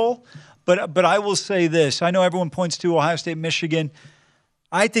Iron Bowl. But I will say this. I know everyone points to Ohio State, Michigan.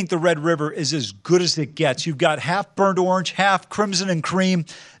 I think the Red River is as good as it gets. You've got half burnt orange, half crimson and cream.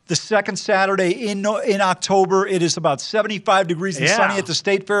 The second Saturday in October, it is about 75 degrees and sunny at the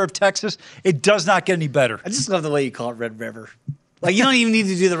State Fair of Texas. It does not get any better. I just love the way you call it Red River. Like, you don't even need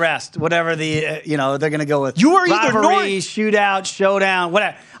to do the rest. Whatever they're going to go with. You are rivalry, shootout, showdown,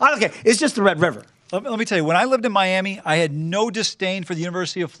 whatever. I don't care. It's just the Red River. Let me tell you, when I lived in Miami, I had no disdain for the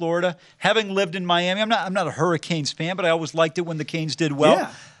University of Florida. Having lived in Miami, I'm not a Hurricanes fan, but I always liked it when the Canes did well.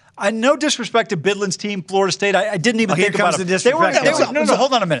 Yeah. No disrespect to Bidlin's team, Florida State. I didn't even think about them. No,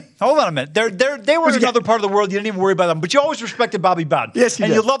 hold on a minute. They were in another part of the world. You didn't even worry about them. But you always respected Bobby Bowden. Yes, you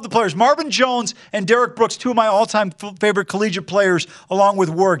did. You loved the players. Marvin Jones and Derek Brooks, 2 of my all-time favorite collegiate players, along with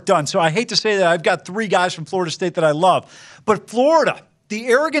Warwick Dunn. So I hate to say that I've got 3 guys from Florida State that I love. But Florida, the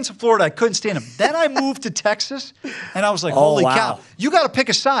arrogance of Florida, I couldn't stand them. Then I moved to Texas, and I was like, holy cow. You got to pick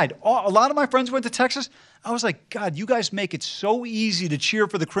a side. A lot of my friends went to Texas. I was like, God, you guys make it so easy to cheer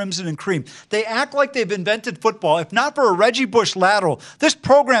for the Crimson and Cream. They act like they've invented football. If not for a Reggie Bush lateral, this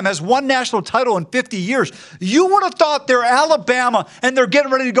program has won national title in 50 years. You would have thought they're Alabama, and they're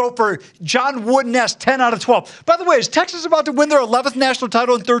getting ready to go for John Wooden-esque 10 out of 12. By the way, is Texas about to win their 11th national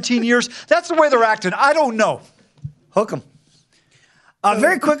title in 13 years? That's the way they're acting. I don't know. Hook 'em.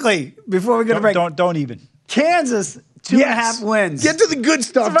 Very quickly, before we go to break. Don't even. Kansas, 2.5 wins. Get to the good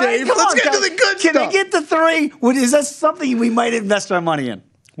stuff, Dave. Let's get to the good stuff. Can they get the 3? Is that something we might invest our money in?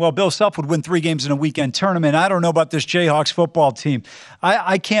 Well, Bill Self would win 3 games in a weekend tournament. I don't know about this Jayhawks football team.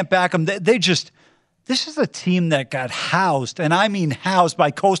 I can't back them. This is a team that got housed, and I mean housed,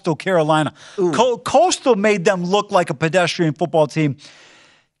 by Coastal Carolina. Coastal made them look like a pedestrian football team.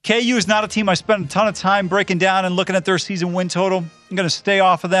 KU is not a team I spent a ton of time breaking down and looking at their season win total. I'm going to stay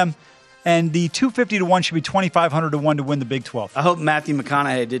off of them. And the 250-1 should be 2,500-1 to win the Big 12. I hope Matthew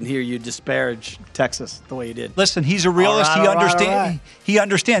McConaughey didn't hear you disparage Texas the way you did. Listen, he's a realist. He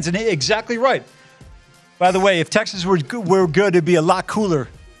understands. And exactly right. By the way, if Texas were good, it'd be a lot cooler.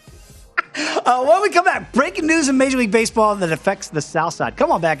 When we come back, breaking news in Major League Baseball that affects the South Side.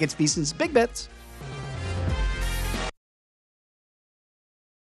 Come on back. It's VSiN's Big Bets.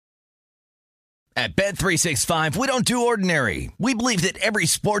 At Bet365, we don't do ordinary. We believe that every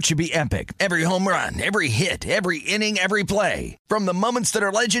sport should be epic. Every home run, every hit, every inning, every play. From the moments that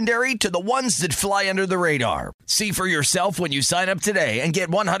are legendary to the ones that fly under the radar. See for yourself when you sign up today and get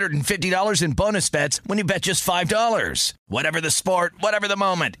 $150 in bonus bets when you bet just $5. Whatever the sport, whatever the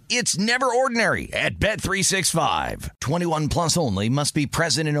moment, it's never ordinary at Bet365. 21 plus only. Must be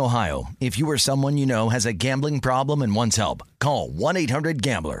present in Ohio. If you or someone you know has a gambling problem and wants help, call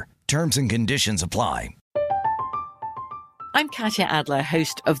 1-800-GAMBLER. Terms and conditions apply. I'm Katya Adler,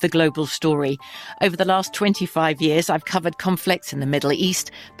 host of The Global Story. Over the last 25 years, I've covered conflicts in the Middle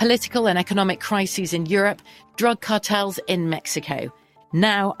East, political and economic crises in Europe, drug cartels in Mexico.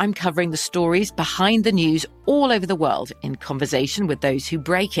 Now I'm covering the stories behind the news all over the world in conversation with those who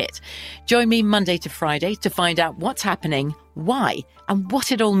break it. Join me Monday to Friday to find out what's happening, why, and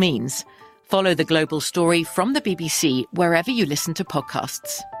what it all means. Follow The Global Story from the BBC wherever you listen to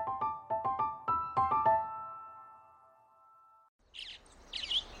podcasts.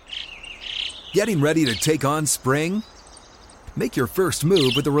 Getting ready to take on spring? Make your first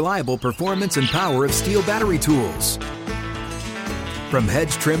move with the reliable performance and power of Steel battery tools. From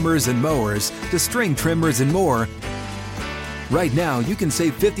hedge trimmers and mowers to string trimmers and more, right now you can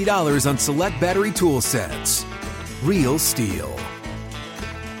save $50 on select battery tool sets. Real Steel.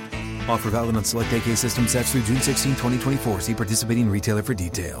 Offer valid on select AK system sets through June 16, 2024. See participating retailer for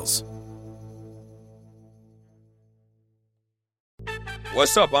details.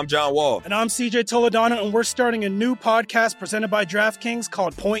 What's up? I'm John Wall. And I'm CJ Toledano, and we're starting a new podcast presented by DraftKings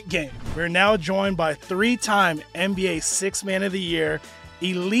called Point Game. We're now joined by three-time NBA Sixth Man of the Year,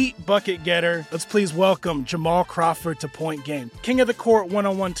 elite bucket getter. Let's please welcome Jamal Crawford to Point Game. King of the Court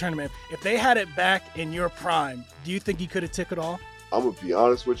one-on-one tournament. If they had it back in your prime, do you think you could have took it all? I'm going to be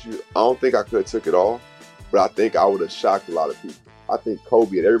honest with you. I don't think I could have took it all, but I think I would have shocked a lot of people. I think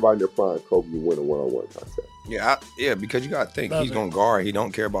Kobe and everybody in their prime, Kobe would win a one-on-one contest. Yeah, because you got to think. He's going to guard. He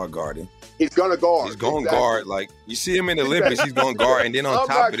don't care about guarding. He's going to guard. He's going to guard. Like, you see him in the Olympics, he's going to guard. And then on top of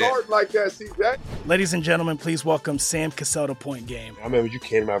that. I'm not guarding like that, CJ. Ladies and gentlemen, please welcome Sam Cassell to Point Game. I remember you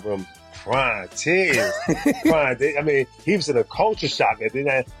came to my room crying, tears, crying. I mean, he was in a culture shock. And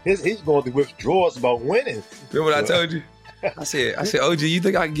then he's going through withdrawals about winning. Remember what I told you? I said, OG, you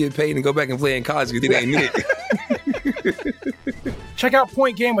think I can get paid and go back and play in college because it ain't it? Check out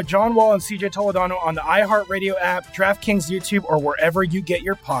Point Game with John Wall and CJ Toledano on the iHeartRadio app, DraftKings YouTube, or wherever you get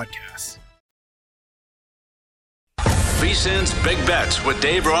your podcasts. VSiN's Big Bets with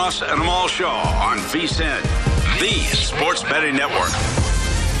Dave Ross and Amal Shaw on VSiN, the sports betting network.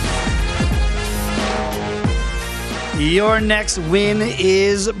 Your next win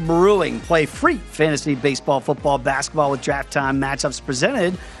is brewing. Play free fantasy baseball, football, basketball with Draft Time matchups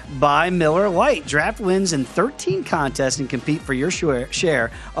presented by Miller Lite. Draft wins in 13 contests and compete for your share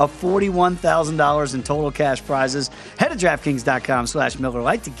of $41,000 in total cash prizes. Head to DraftKings.com/Miller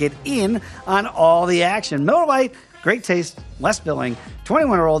Lite to get in on all the action. Miller Lite, great taste, less filling,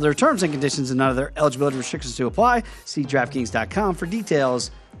 21 or older. Terms and conditions and other eligibility restrictions to apply. See DraftKings.com for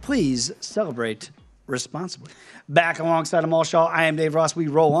details. Please celebrate responsibly. Back alongside Amal Shaw, I am Dave Ross. We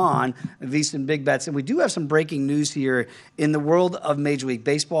roll on VSiN Big Bets, and we do have some breaking news here in the world of Major League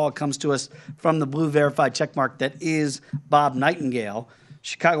Baseball. It comes to us from the blue verified checkmark that is Bob Nightingale.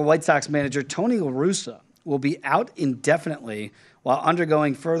 Chicago White Sox manager Tony La Russa will be out indefinitely while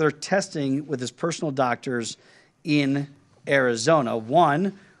undergoing further testing with his personal doctors in Arizona.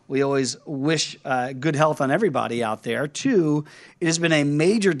 One, we always wish good health on everybody out there. Two, it has been a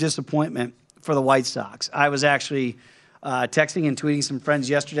major disappointment for the White Sox. I was actually texting and tweeting some friends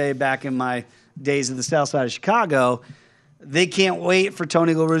yesterday back in my days of the south side of Chicago. They can't wait for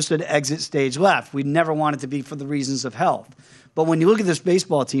Tony La Russa to exit stage left. We never want it to be for the reasons of health. But when you look at this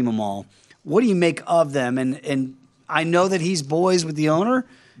baseball team, Amal, what do you make of them? And I know that he's boys with the owner,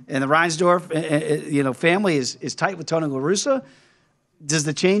 and the Reinsdorf family is tight with Tony La Russa. Does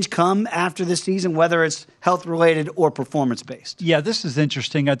the change come after this season, whether it's health-related or performance-based? Yeah, this is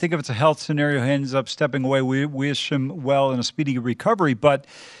interesting. I think if it's a health scenario, he ends up stepping away. We wish him well in a speedy recovery. But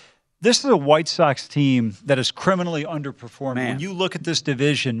this is a White Sox team that is criminally underperforming. When you look at this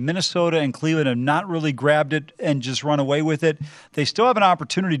division, Minnesota and Cleveland have not really grabbed it and just run away with it. They still have an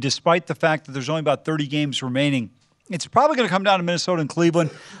opportunity despite the fact that there's only about 30 games remaining. It's probably going to come down to Minnesota and Cleveland.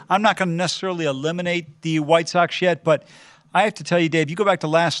 I'm not going to necessarily eliminate the White Sox yet, but I have to tell you, Dave, you go back to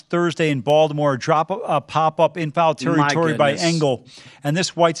last Thursday in Baltimore, drop a pop-up in foul territory by Engel, and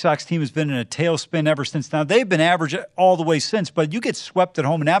this White Sox team has been in a tailspin ever since. Now, they've been average all the way since, but you get swept at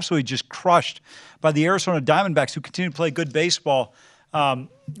home and absolutely just crushed by the Arizona Diamondbacks, who continue to play good baseball.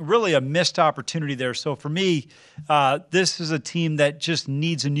 really a missed opportunity there. So for me, this is a team that just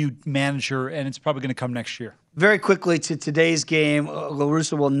needs a new manager, and it's probably going to come next year. Very quickly to today's game, La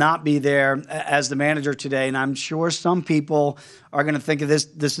Russa will not be there as the manager today, and I'm sure some people are going to think of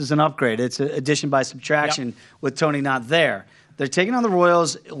this as an upgrade. It's an addition by subtraction with Tony not there. They're taking on the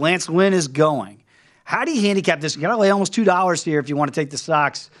Royals. Lance Lynn is going. How do you handicap this? You got to lay almost $2 here if you want to take the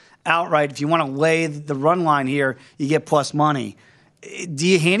Sox outright. If you want to lay the run line here, you get plus money. Do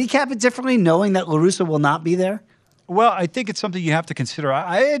you handicap it differently knowing that La Russa will not be there? Well, I think it's something you have to consider.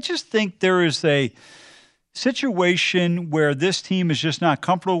 I just think there is a situation where this team is just not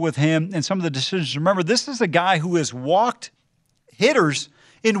comfortable with him and some of the decisions. Remember, this is a guy who has walked hitters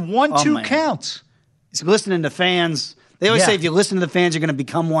in 1-2 counts. He's listening to fans. They always say if you listen to the fans, you're going to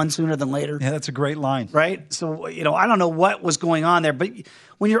become one sooner than later. Yeah, that's a great line. Right? So, I don't know what was going on there, but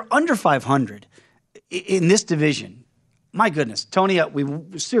when you're under 500 in this division, my goodness, Tony, we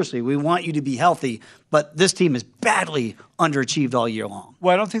want you to be healthy, but this team is badly underachieved all year long.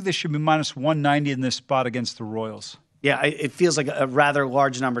 Well, I don't think they should be minus 190 in this spot against the Royals. Yeah, it feels like a rather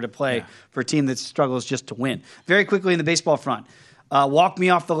large number to play for a team that struggles just to win. Very quickly in the baseball front, walk me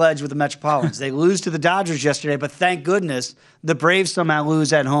off the ledge with the Metropolitans. They lose to the Dodgers yesterday, but thank goodness the Braves somehow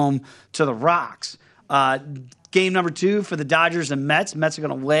lose at home to the Rocks. Game number 2 for the Dodgers and Mets. Mets are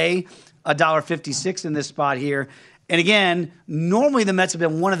going to lay $1.56 in this spot here. And again, normally the Mets have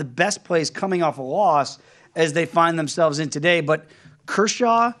been one of the best plays coming off a loss as they find themselves in today. But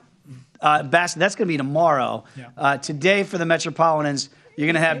Kershaw, Bassett, that's going to be tomorrow. Yeah. Today for the Metropolitans, you're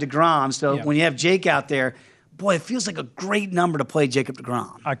going to have DeGrom. So when you have Jake out there, boy, it feels like a great number to play Jacob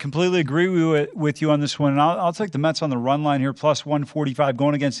DeGrom. I completely agree with you on this one. And I'll take the Mets on the run line here, plus 145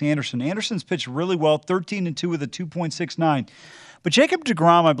 going against Anderson. Anderson's pitched really well, 13-2 with a 2.69. But Jacob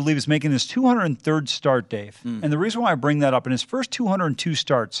DeGrom, I believe, is making his 203rd start, Dave. And the reason why I bring that up, in his first 202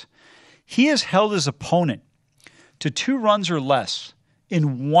 starts, he has held his opponent to 2 runs or less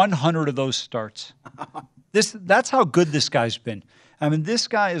in 100 of those starts. That's how good this guy's been. I mean, this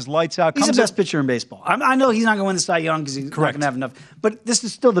guy is lights out. He's the best pitcher in baseball. I know he's not going to win the Cy Young because he's not going to have enough. But this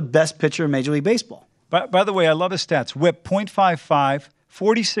is still the best pitcher in Major League Baseball. By the way, I love his stats. WHIP, .55,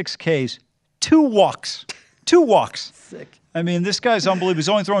 46 Ks, 2 walks. 2 walks. Sick. I mean, this guy's unbelievable. He's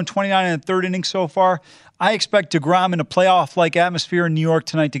only throwing 29 in the 3rd inning so far. I expect DeGrom in a playoff-like atmosphere in New York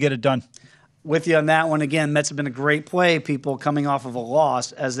tonight to get it done. With you on that one. Again, Mets have been a great play, people, coming off of a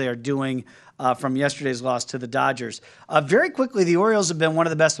loss as they are doing from yesterday's loss to the Dodgers. Very quickly, the Orioles have been one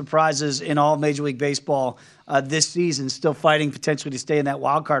of the best surprises in all Major League Baseball this season, still fighting potentially to stay in that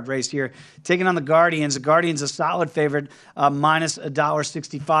wild card race here. Taking on the Guardians. The Guardians a solid favorite, minus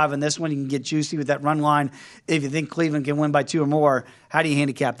 $1.65 on this one. You can get juicy with that run line if you think Cleveland can win by 2 or more. How do you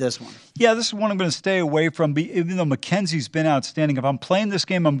handicap this one? Yeah, this is one I'm going to stay away from, even though McKenzie's been outstanding. If I'm playing this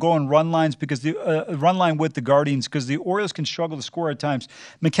game, I'm going run lines because the run line with the Guardians because the Orioles can struggle to score at times.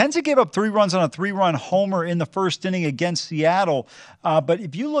 McKenzie gave up 3 runs on a 3-run homer in the 1st inning against Seattle. But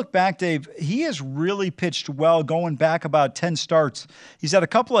if you look back, Dave, he has really pitched well going back about 10 starts. He's had a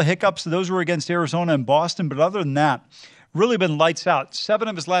couple of hiccups. Those were against Arizona and Boston. But other than that, really been lights out. 7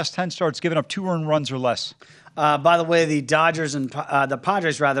 of his last 10 starts giving up 2 earned runs or less. By the way, the Dodgers and the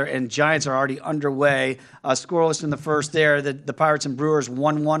Padres and Giants are already underway. Scoreless in the first there. The Pirates and Brewers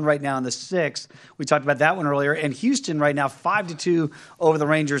 1-1 right now in the 6th. We talked about that one earlier. And Houston right now 5-2 over the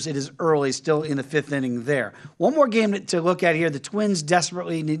Rangers. It is early, still in the 5th inning there. One more game to look at here. The Twins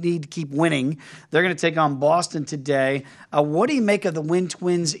desperately need to keep winning. They're going to take on Boston today. What do you make of the Win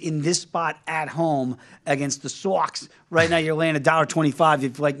Twins in this spot at home against the Sox? Right now you're laying $1.25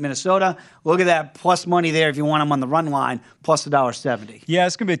 if you like Minnesota. Look at that plus money there if you want them on the run line, plus $1.70. Yeah,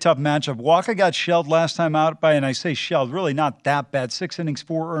 it's going to be a tough matchup. Walker got shelled last time out by, and I say shelled, really not that bad. 6 innings,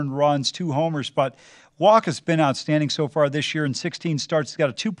 4 earned runs, 2 homers, but Walker's been outstanding so far this year in 16 starts. He's got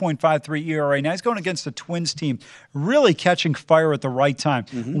a 2.53 ERA. Now he's going against the Twins team, really catching fire at the right time.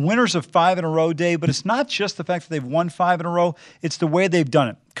 Winners of 5 in a row, Dave, but it's not just the fact that they've won 5 in a row. It's the way they've done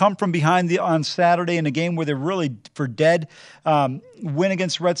it. Come from behind on Saturday in a game where they're really for dead. Win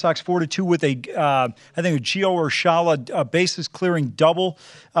against the Red Sox 4-2 with I think a Gio Urshela bases clearing double.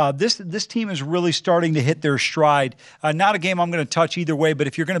 This team is really starting to hit their stride. Not a game I'm going to touch either way, but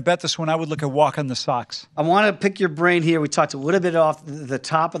if you're going to bet this one, I would look at Walk on the Sox. I want to pick your brain here. We talked a little bit off the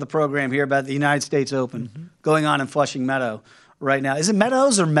top of the program here about the United States Open going on in Flushing Meadow right now. Is it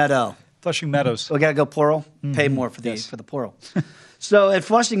Meadows or Meadow? Flushing Meadows. We got to go plural. Pay more for the plural. So at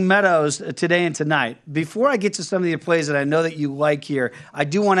Flushing Meadows today and tonight, before I get to some of the plays that I know that you like here, I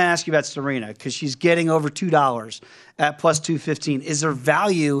do want to ask you about Serena because she's getting over $2 at plus 215. Is there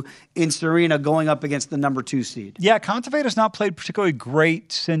value in Serena going up against the number 2 seed? Yeah, Kontaveit has not played particularly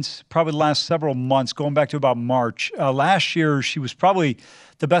great since probably the last several months, going back to about March. Last year, she was probably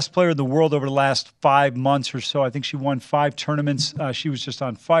the best player in the world over the last 5 months or so. I think she won 5 tournaments. She was just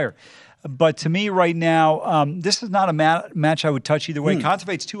on fire. But to me right now, this is not a match I would touch either way.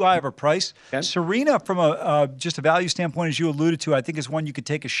 Kontaveit's too high of a price. Okay. Serena, from just a value standpoint, as you alluded to, I think is one you could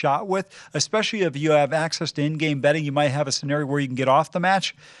take a shot with, especially if you have access to in-game betting. You might have a scenario where you can get off the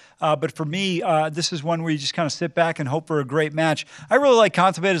match. But for me, this is one where you just kind of sit back and hope for a great match. I really like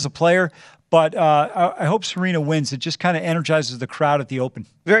Kontaveit as a player, but I hope Serena wins. It just kind of energizes the crowd at the Open.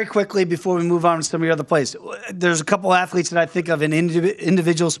 Very quickly, before we move on to some of your other plays, there's a couple athletes that I think of in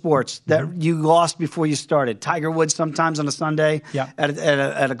individual sports that you lost before you started. Tiger Woods sometimes on a Sunday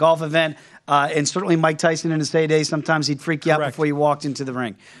at a golf event, and certainly Mike Tyson in his heyday. Sometimes he'd freak you out before you walked into the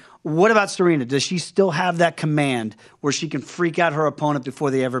ring. What about Serena? Does she still have that command where she can freak out her opponent before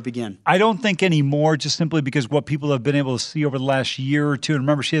they ever begin? I don't think anymore, just simply because what people have been able to see over the last year or two. And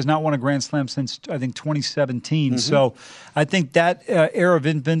remember, she has not won a Grand Slam since, I think, 2017. So I think that era of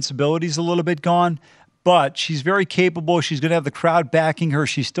invincibility is a little bit gone. But she's very capable. She's going to have the crowd backing her.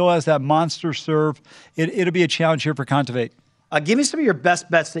 She still has that monster serve. It'll be a challenge here for Kontaveit. Give me some of your best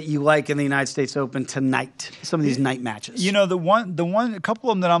bets that you like in the United States Open tonight. Some of these night matches. You know, a couple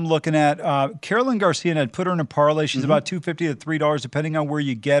of them that I'm looking at. Caroline Garcia, and I'd put her in a parlay. She's about $2.50 to $3, depending on where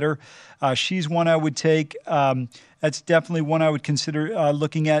you get her. She's one I would take. That's definitely one I would consider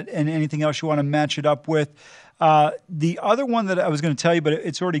looking at. And anything else you want to match it up with. The other one that I was going to tell you, but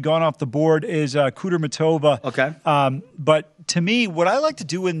it's already gone off the board, is Kudermetova. Okay. But to me, what I like to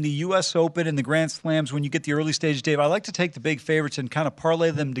do in the U.S. Open and the Grand Slams, when you get the early stage, Dave, I like to take the big favorites and kind of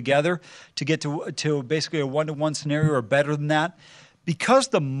parlay them together to get to basically a 1-to-1 scenario or better than that. Because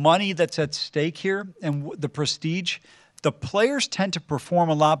the money that's at stake here and the prestige, the players tend to perform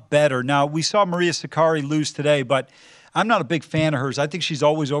a lot better. Now, we saw Maria Sakkari lose today, but I'm not a big fan of hers. I think she's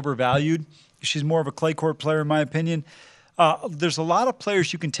always overvalued. She's more of a clay court player, in my opinion. There's a lot of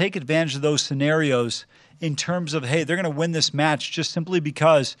players you can take advantage of those scenarios in terms of, hey, they're going to win this match just simply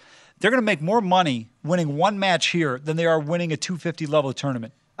because they're going to make more money winning one match here than they are winning a 250 level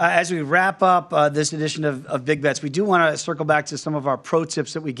tournament. As we wrap up this edition of Big Bets, we do want to circle back to some of our pro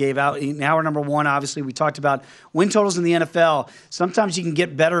tips that we gave out. In hour number 1, obviously, we talked about win totals in the NFL. Sometimes you can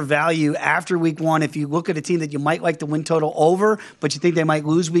get better value after week 1. If you look at a team that you might like the win total over, but you think they might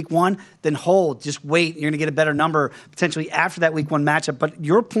lose week 1, then hold. Just wait. You're going to get a better number potentially after that week 1 matchup. But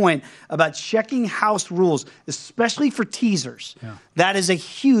your point about checking house rules, especially for teasers, that is a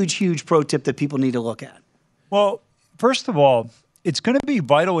huge, huge pro tip that people need to look at. Well, first of all, it's going to be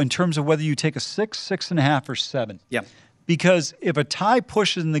vital in terms of whether you take a 6, 6.5, or 7. Yeah. Because if a tie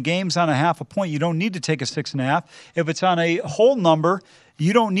pushes and the game's on a half a point, you don't need to take a 6.5. If it's on a whole number,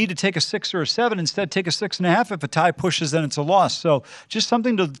 you don't need to take a 6 or a 7. Instead, take a 6.5. If a tie pushes, then it's a loss. So just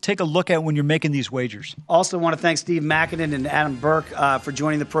something to take a look at when you're making these wagers. Also want to thank Steve Makinen and Adam Burke for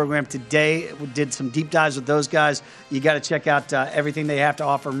joining the program today. We did some deep dives with those guys. You got to check out everything they have to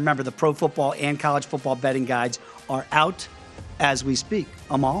offer. Remember, the pro football and college football betting guides are out as we speak.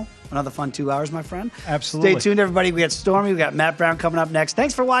 Amal, another fun 2 hours, my friend. Absolutely. Stay tuned, everybody. We got Stormy. We got Matt Brown coming up next.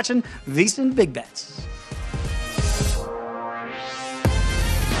 Thanks for watching VSiN Big Bets.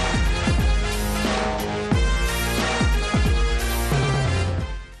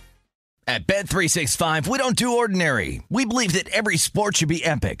 At Bet365, we don't do ordinary. We believe that every sport should be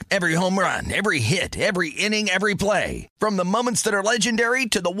epic. Every home run, every hit, every inning, every play. From the moments that are legendary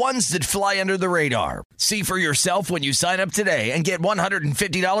to the ones that fly under the radar. See for yourself when you sign up today and get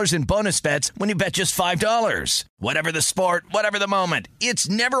 $150 in bonus bets when you bet just $5. Whatever the sport, whatever the moment, it's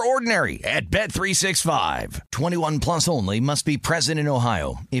never ordinary at Bet365. 21 plus only. Must be present in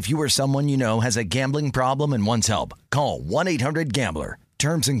Ohio. If you or someone you know has a gambling problem and wants help, call 1-800-GAMBLER.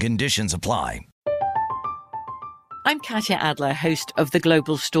 Terms and conditions apply. I'm Katya Adler, host of The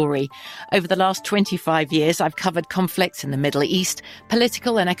Global Story. Over the last 25 years, I've covered conflicts in the Middle East,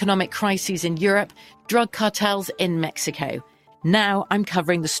 political and economic crises in Europe, drug cartels in Mexico. Now I'm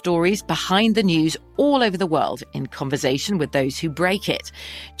covering the stories behind the news all over the world in conversation with those who break it.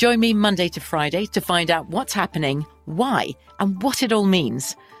 Join me Monday to Friday to find out what's happening, why, and what it all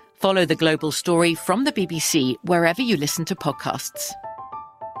means. Follow The Global Story from the BBC wherever you listen to podcasts.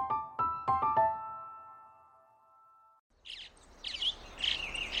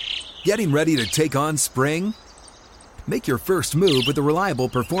 Getting ready to take on spring? Make your first move with the reliable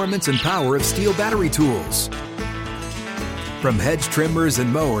performance and power of Steel battery tools. From hedge trimmers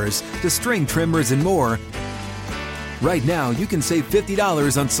and mowers to string trimmers and more, right now you can save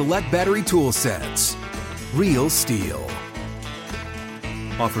 $50 on select battery tool sets. Real STIHL.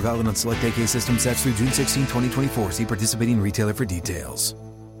 Offer valid on select AK system sets through June 16, 2024. See participating retailer for details.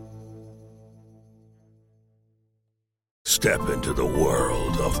 Step into the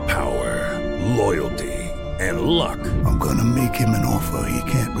world of power, loyalty, and luck. I'm gonna make him an offer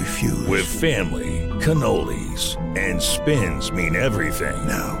he can't refuse. With family, cannolis, and spins mean everything.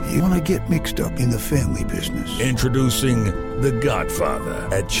 Now, you wanna get mixed up in the family business. Introducing The Godfather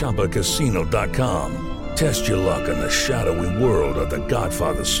at ChumbaCasino.com. Test your luck in the shadowy world of The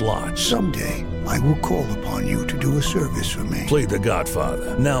Godfather slot. Someday, I will call upon you to do a service for me. Play The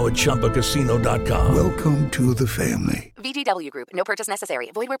Godfather, now at ChumbaCasino.com. Welcome to the family. VGW Group. No purchase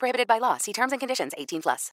necessary. Void where prohibited by law. See terms and conditions. 18+.